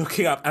are like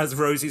looking up as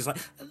Rosie's like,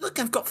 look,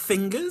 I've got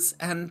fingers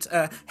and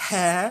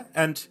hair,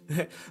 and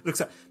looks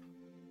like,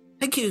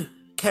 thank you,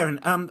 Caeren.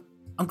 I'm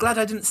glad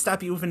I didn't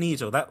stab you with a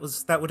needle. That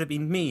would have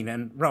been mean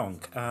and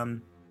wrong.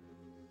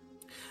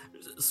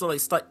 So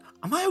it's like,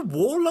 am I a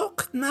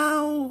warlock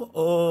now,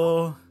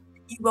 or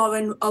You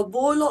are a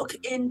warlock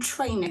in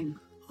training.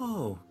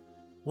 oh,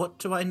 what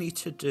do I need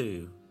to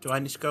do? Do I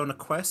need to go on a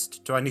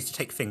quest? Do I need to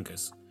take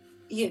fingers?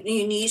 You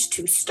need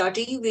to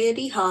study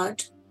really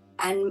hard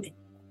and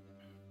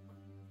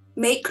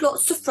make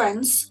lots of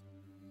friends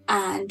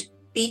and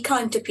be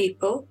kind to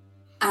people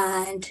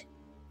and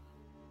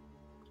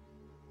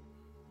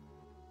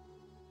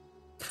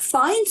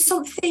find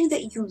something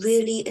that you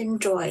really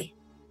enjoy.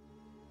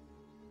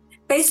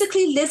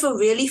 Basically, live a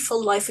really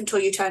full life until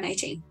you turn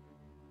 18.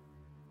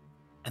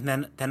 And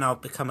then I'll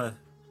become a...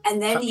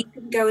 And then you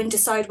can go and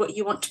decide what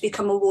you want to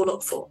become a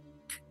warlock for.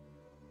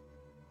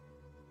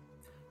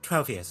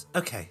 12 years.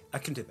 Okay, I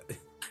can do that.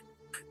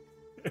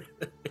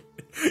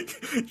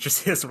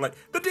 Just hear some like,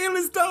 the deal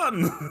is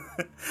done!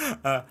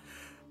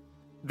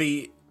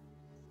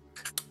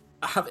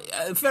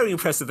 Very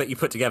impressive that you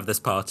put together this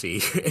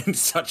party in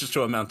such a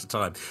short amount of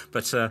time.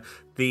 But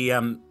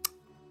the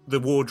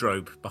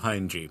wardrobe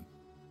behind you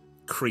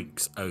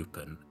creaks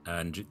open,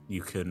 and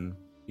you can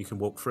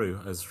walk through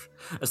as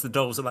the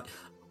dolls are like,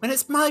 when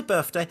it's my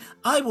birthday,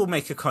 I will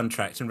make a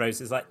contract. And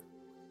Rose is like,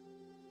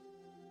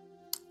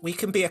 we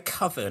can be a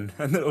coven.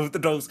 And all the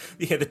dolls,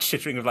 you hear the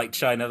chittering of like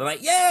China. They're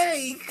like,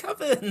 yay,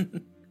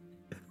 coven.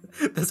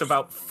 There's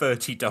about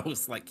 30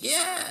 dolls like,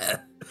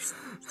 yeah.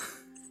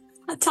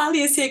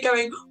 Tallia's here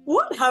going,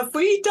 what have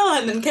we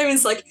done? And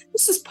Caeren's like,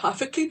 this is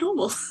perfectly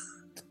normal.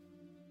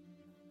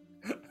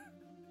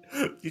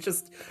 You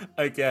just,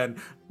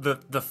 again,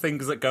 the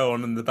things that go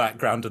on in the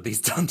background of these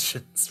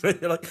dungeons. Where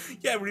you're like,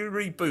 yeah, we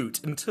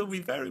reboot until we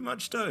very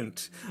much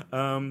don't.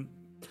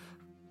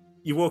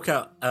 You walk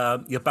out,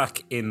 you're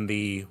back in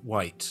the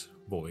white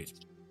void.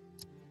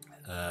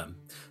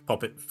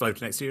 Poppet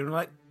floating next to you and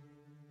like,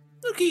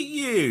 look at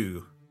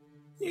you.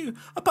 You,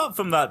 apart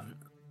from that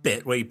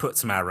bit where you put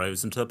some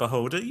arrows into the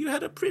beholder, you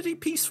had a pretty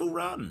peaceful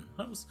run.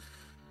 That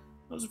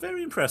was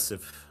very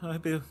impressive. I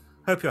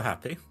hope you're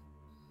happy.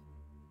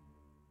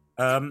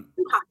 I'm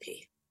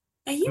happy.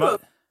 Are you?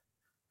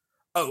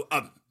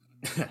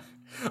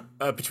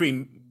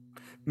 Between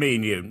me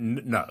and you,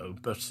 no,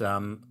 but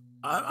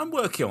I'm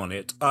working on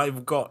it.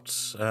 I've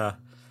got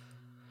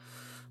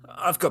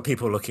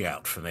people looking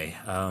out for me.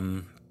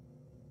 Do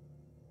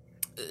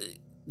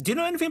you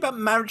know anything about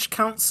marriage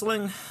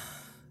counselling?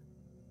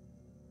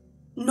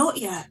 Not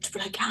yet,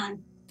 but I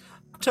can.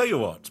 I'll tell you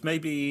what,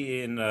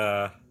 maybe in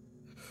I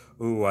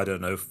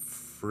don't know,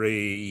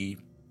 3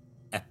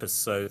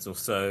 episodes or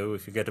so,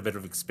 if you get a bit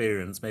of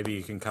experience, maybe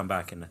you can come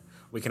back and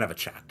we can have a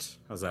chat.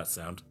 How's that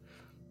sound?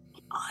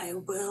 I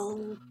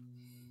will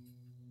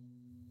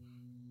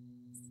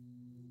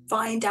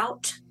find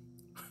out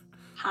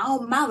how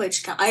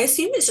marriage can. I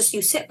assume it's just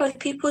you sit both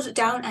people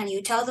down and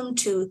you tell them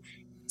to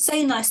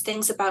say nice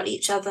things about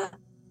each other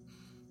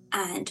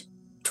and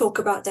talk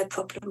about their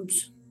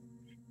problems.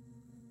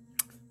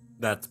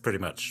 That's pretty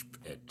much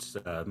it.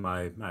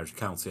 My marriage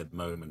counselling at the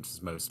moment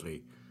is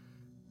mostly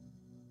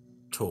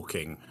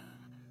talking,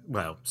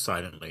 well,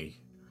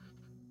 silently.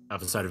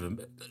 Other side of them,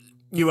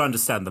 you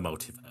understand the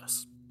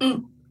multiverse.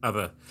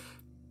 The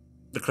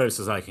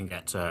closest I can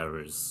get to her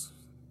is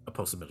a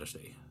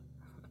possibility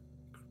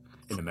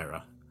in a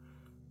mirror,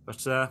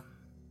 but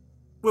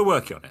we're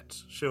working on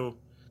it.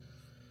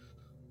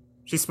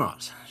 She's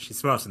smart. She's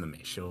smarter than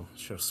me. She'll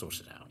sort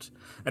it out.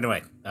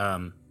 Anyway,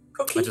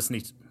 Cookie? I just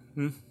need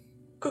to,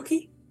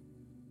 Cookie?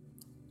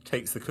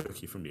 Takes the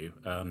cookie from you.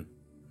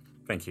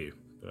 Thank you.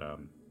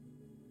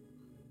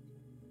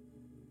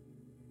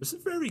 This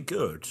is very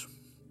good.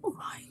 All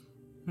right.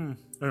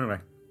 Anyway.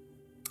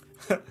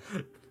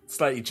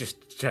 Slightly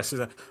just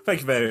gestures.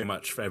 Thank you very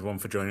much for everyone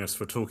for joining us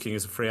for Talking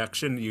as a Free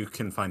Action. You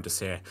can find us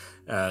here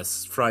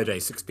Friday,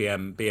 6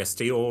 p.m.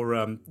 BST, or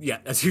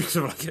as you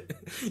sort of like,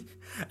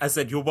 as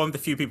said, you're one of the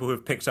few people who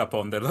have picked up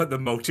on the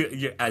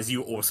multi, as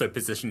you also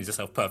position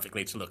yourself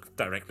perfectly to look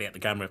directly at the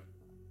camera.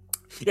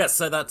 Yes,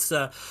 so that's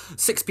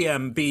 6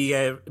 p.m.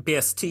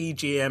 BST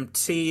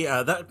GMT.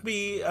 That would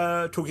be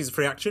Talking as a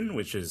Free Action,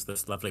 which is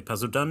this lovely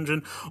puzzle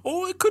dungeon,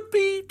 or it could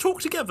be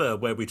Talk Together,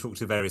 where we talk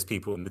to various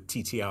people in the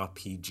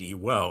TTRPG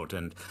world,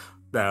 and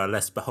there are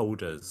less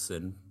beholders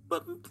and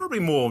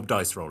probably more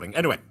dice rolling.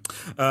 Anyway,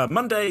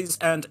 Mondays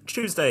and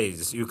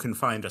Tuesdays, you can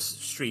find us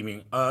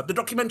streaming the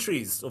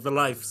documentaries of the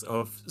lives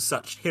of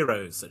such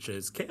heroes, such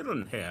as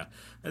Caeren here,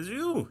 as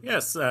you,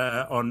 yes,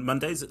 on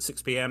Mondays at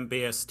 6 p.m.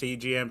 BST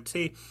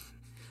GMT.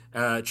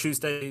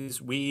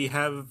 Tuesdays, we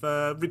have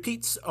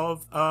repeats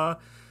of our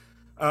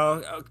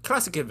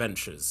classic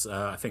adventures.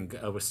 I think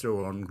we're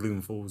still on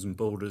Gloom Falls and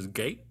Baldur's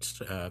Gate.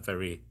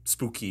 Very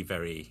spooky,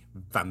 very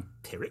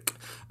vampiric.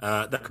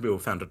 That can be all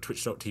found at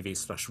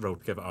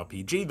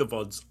twitch.tv/rolltogetherrpg. The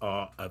VODs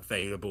are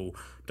available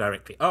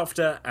directly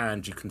after,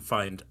 and you can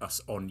find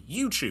us on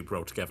YouTube,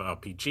 Roll Together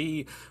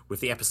RPG, with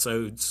the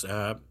episodes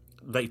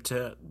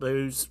later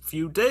those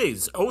few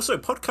days. Also,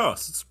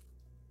 podcasts.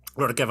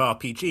 Roll Together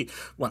RPG.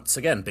 Once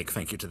again, big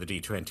thank you to the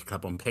D20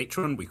 Club on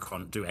Patreon. We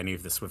can't do any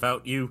of this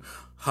without you.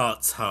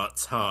 Hearts,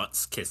 hearts,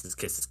 hearts, kisses,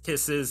 kisses,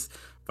 kisses,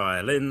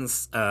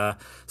 violins.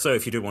 So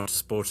if you do want to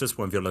support us,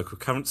 one of your local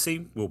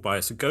currency will buy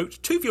us a goat.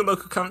 Two of your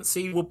local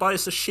currency will buy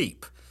us a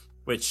sheep,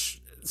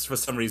 which for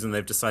some reason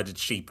they've decided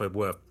sheep are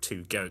worth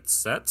 2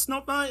 goats. That's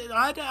not my...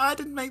 I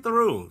didn't make the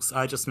rules.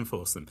 I just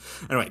enforce them.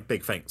 Anyway,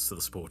 big thanks to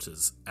the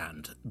supporters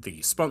and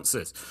the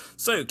sponsors.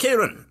 So,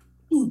 Caeren...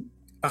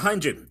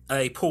 Behind you,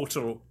 a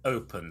portal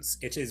opens.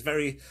 It is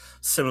very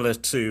similar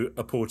to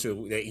a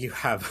portal that you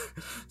have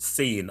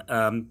seen.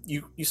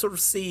 You sort of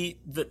see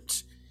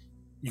that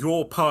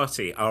your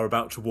party are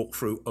about to walk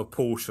through a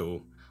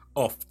portal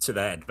off to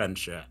their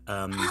adventure.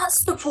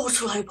 That's the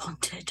portal I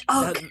wanted.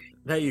 Okay.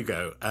 There you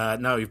go.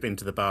 Now you've been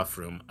to the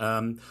bathroom.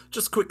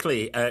 Just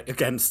quickly,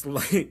 again,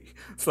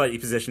 slightly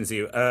positions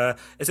you.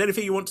 Is there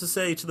anything you want to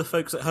say to the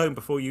folks at home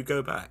before you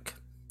go back?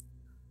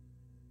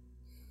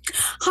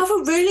 Have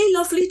a really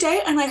lovely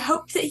day, and I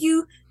hope that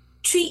you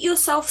treat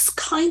yourselves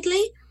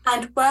kindly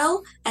and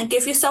well, and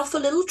give yourself a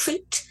little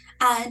treat,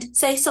 and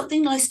say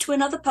something nice to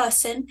another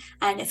person.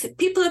 And if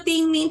people are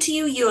being mean to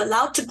you, you're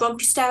allowed to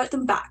grumpy stare at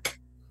them back.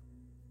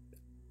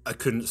 I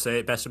couldn't say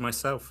it better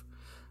myself.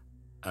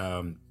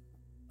 Also,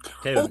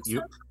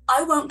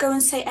 I won't go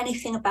and say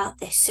anything about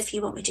this if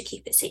you want me to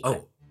keep it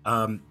secret.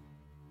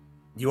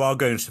 You are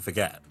going to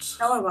forget.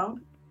 No, I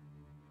won't.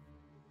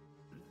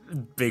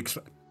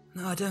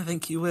 No, I don't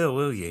think you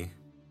will you?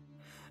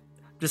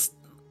 Just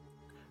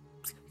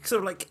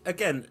sort of like,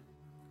 again,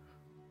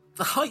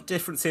 the height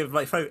difference here,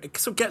 like, it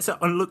sort of gets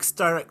up and looks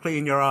directly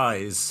in your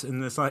eyes,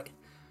 and it's like,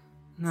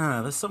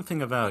 no, there's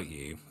something about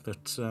you,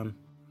 but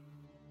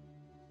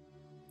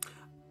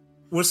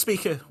we'll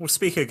speak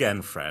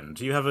again, friend.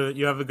 You have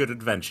a good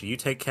adventure. You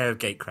take care of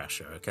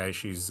Gatecrasher, okay?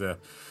 She's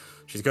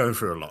going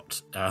through a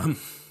lot.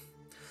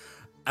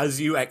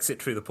 As you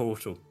exit through the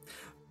portal,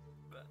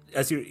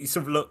 as you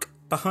sort of look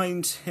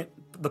behind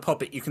the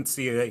poppet, you can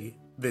see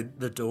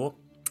the door.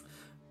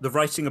 The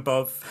writing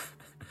above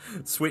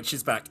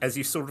switches back as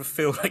you sort of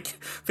feel like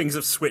things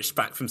have switched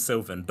back from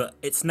Sylvan, but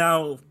it's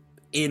now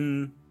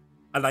in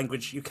a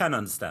language you can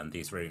understand,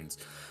 these runes.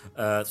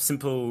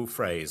 Simple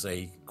phrase,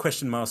 a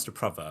question master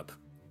proverb.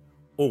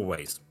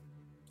 Always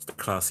stay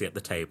classy at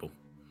the table.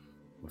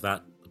 With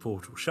that, the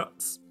portal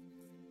shuts,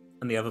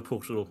 and the other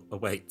portal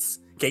awaits.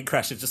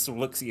 Gatecrasher just sort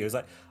of looks at you, is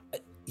like,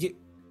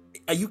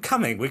 are you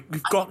coming?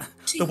 We've got...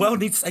 The world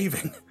needs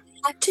saving.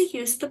 I had to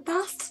use the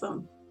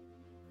bathroom.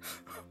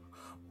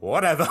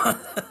 Whatever.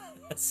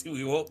 As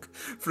we walk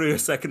through a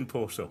second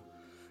portal.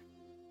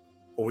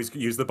 Always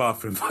use the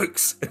bathroom,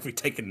 folks. We've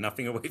taken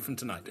nothing away from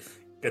tonight.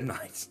 Good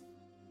night.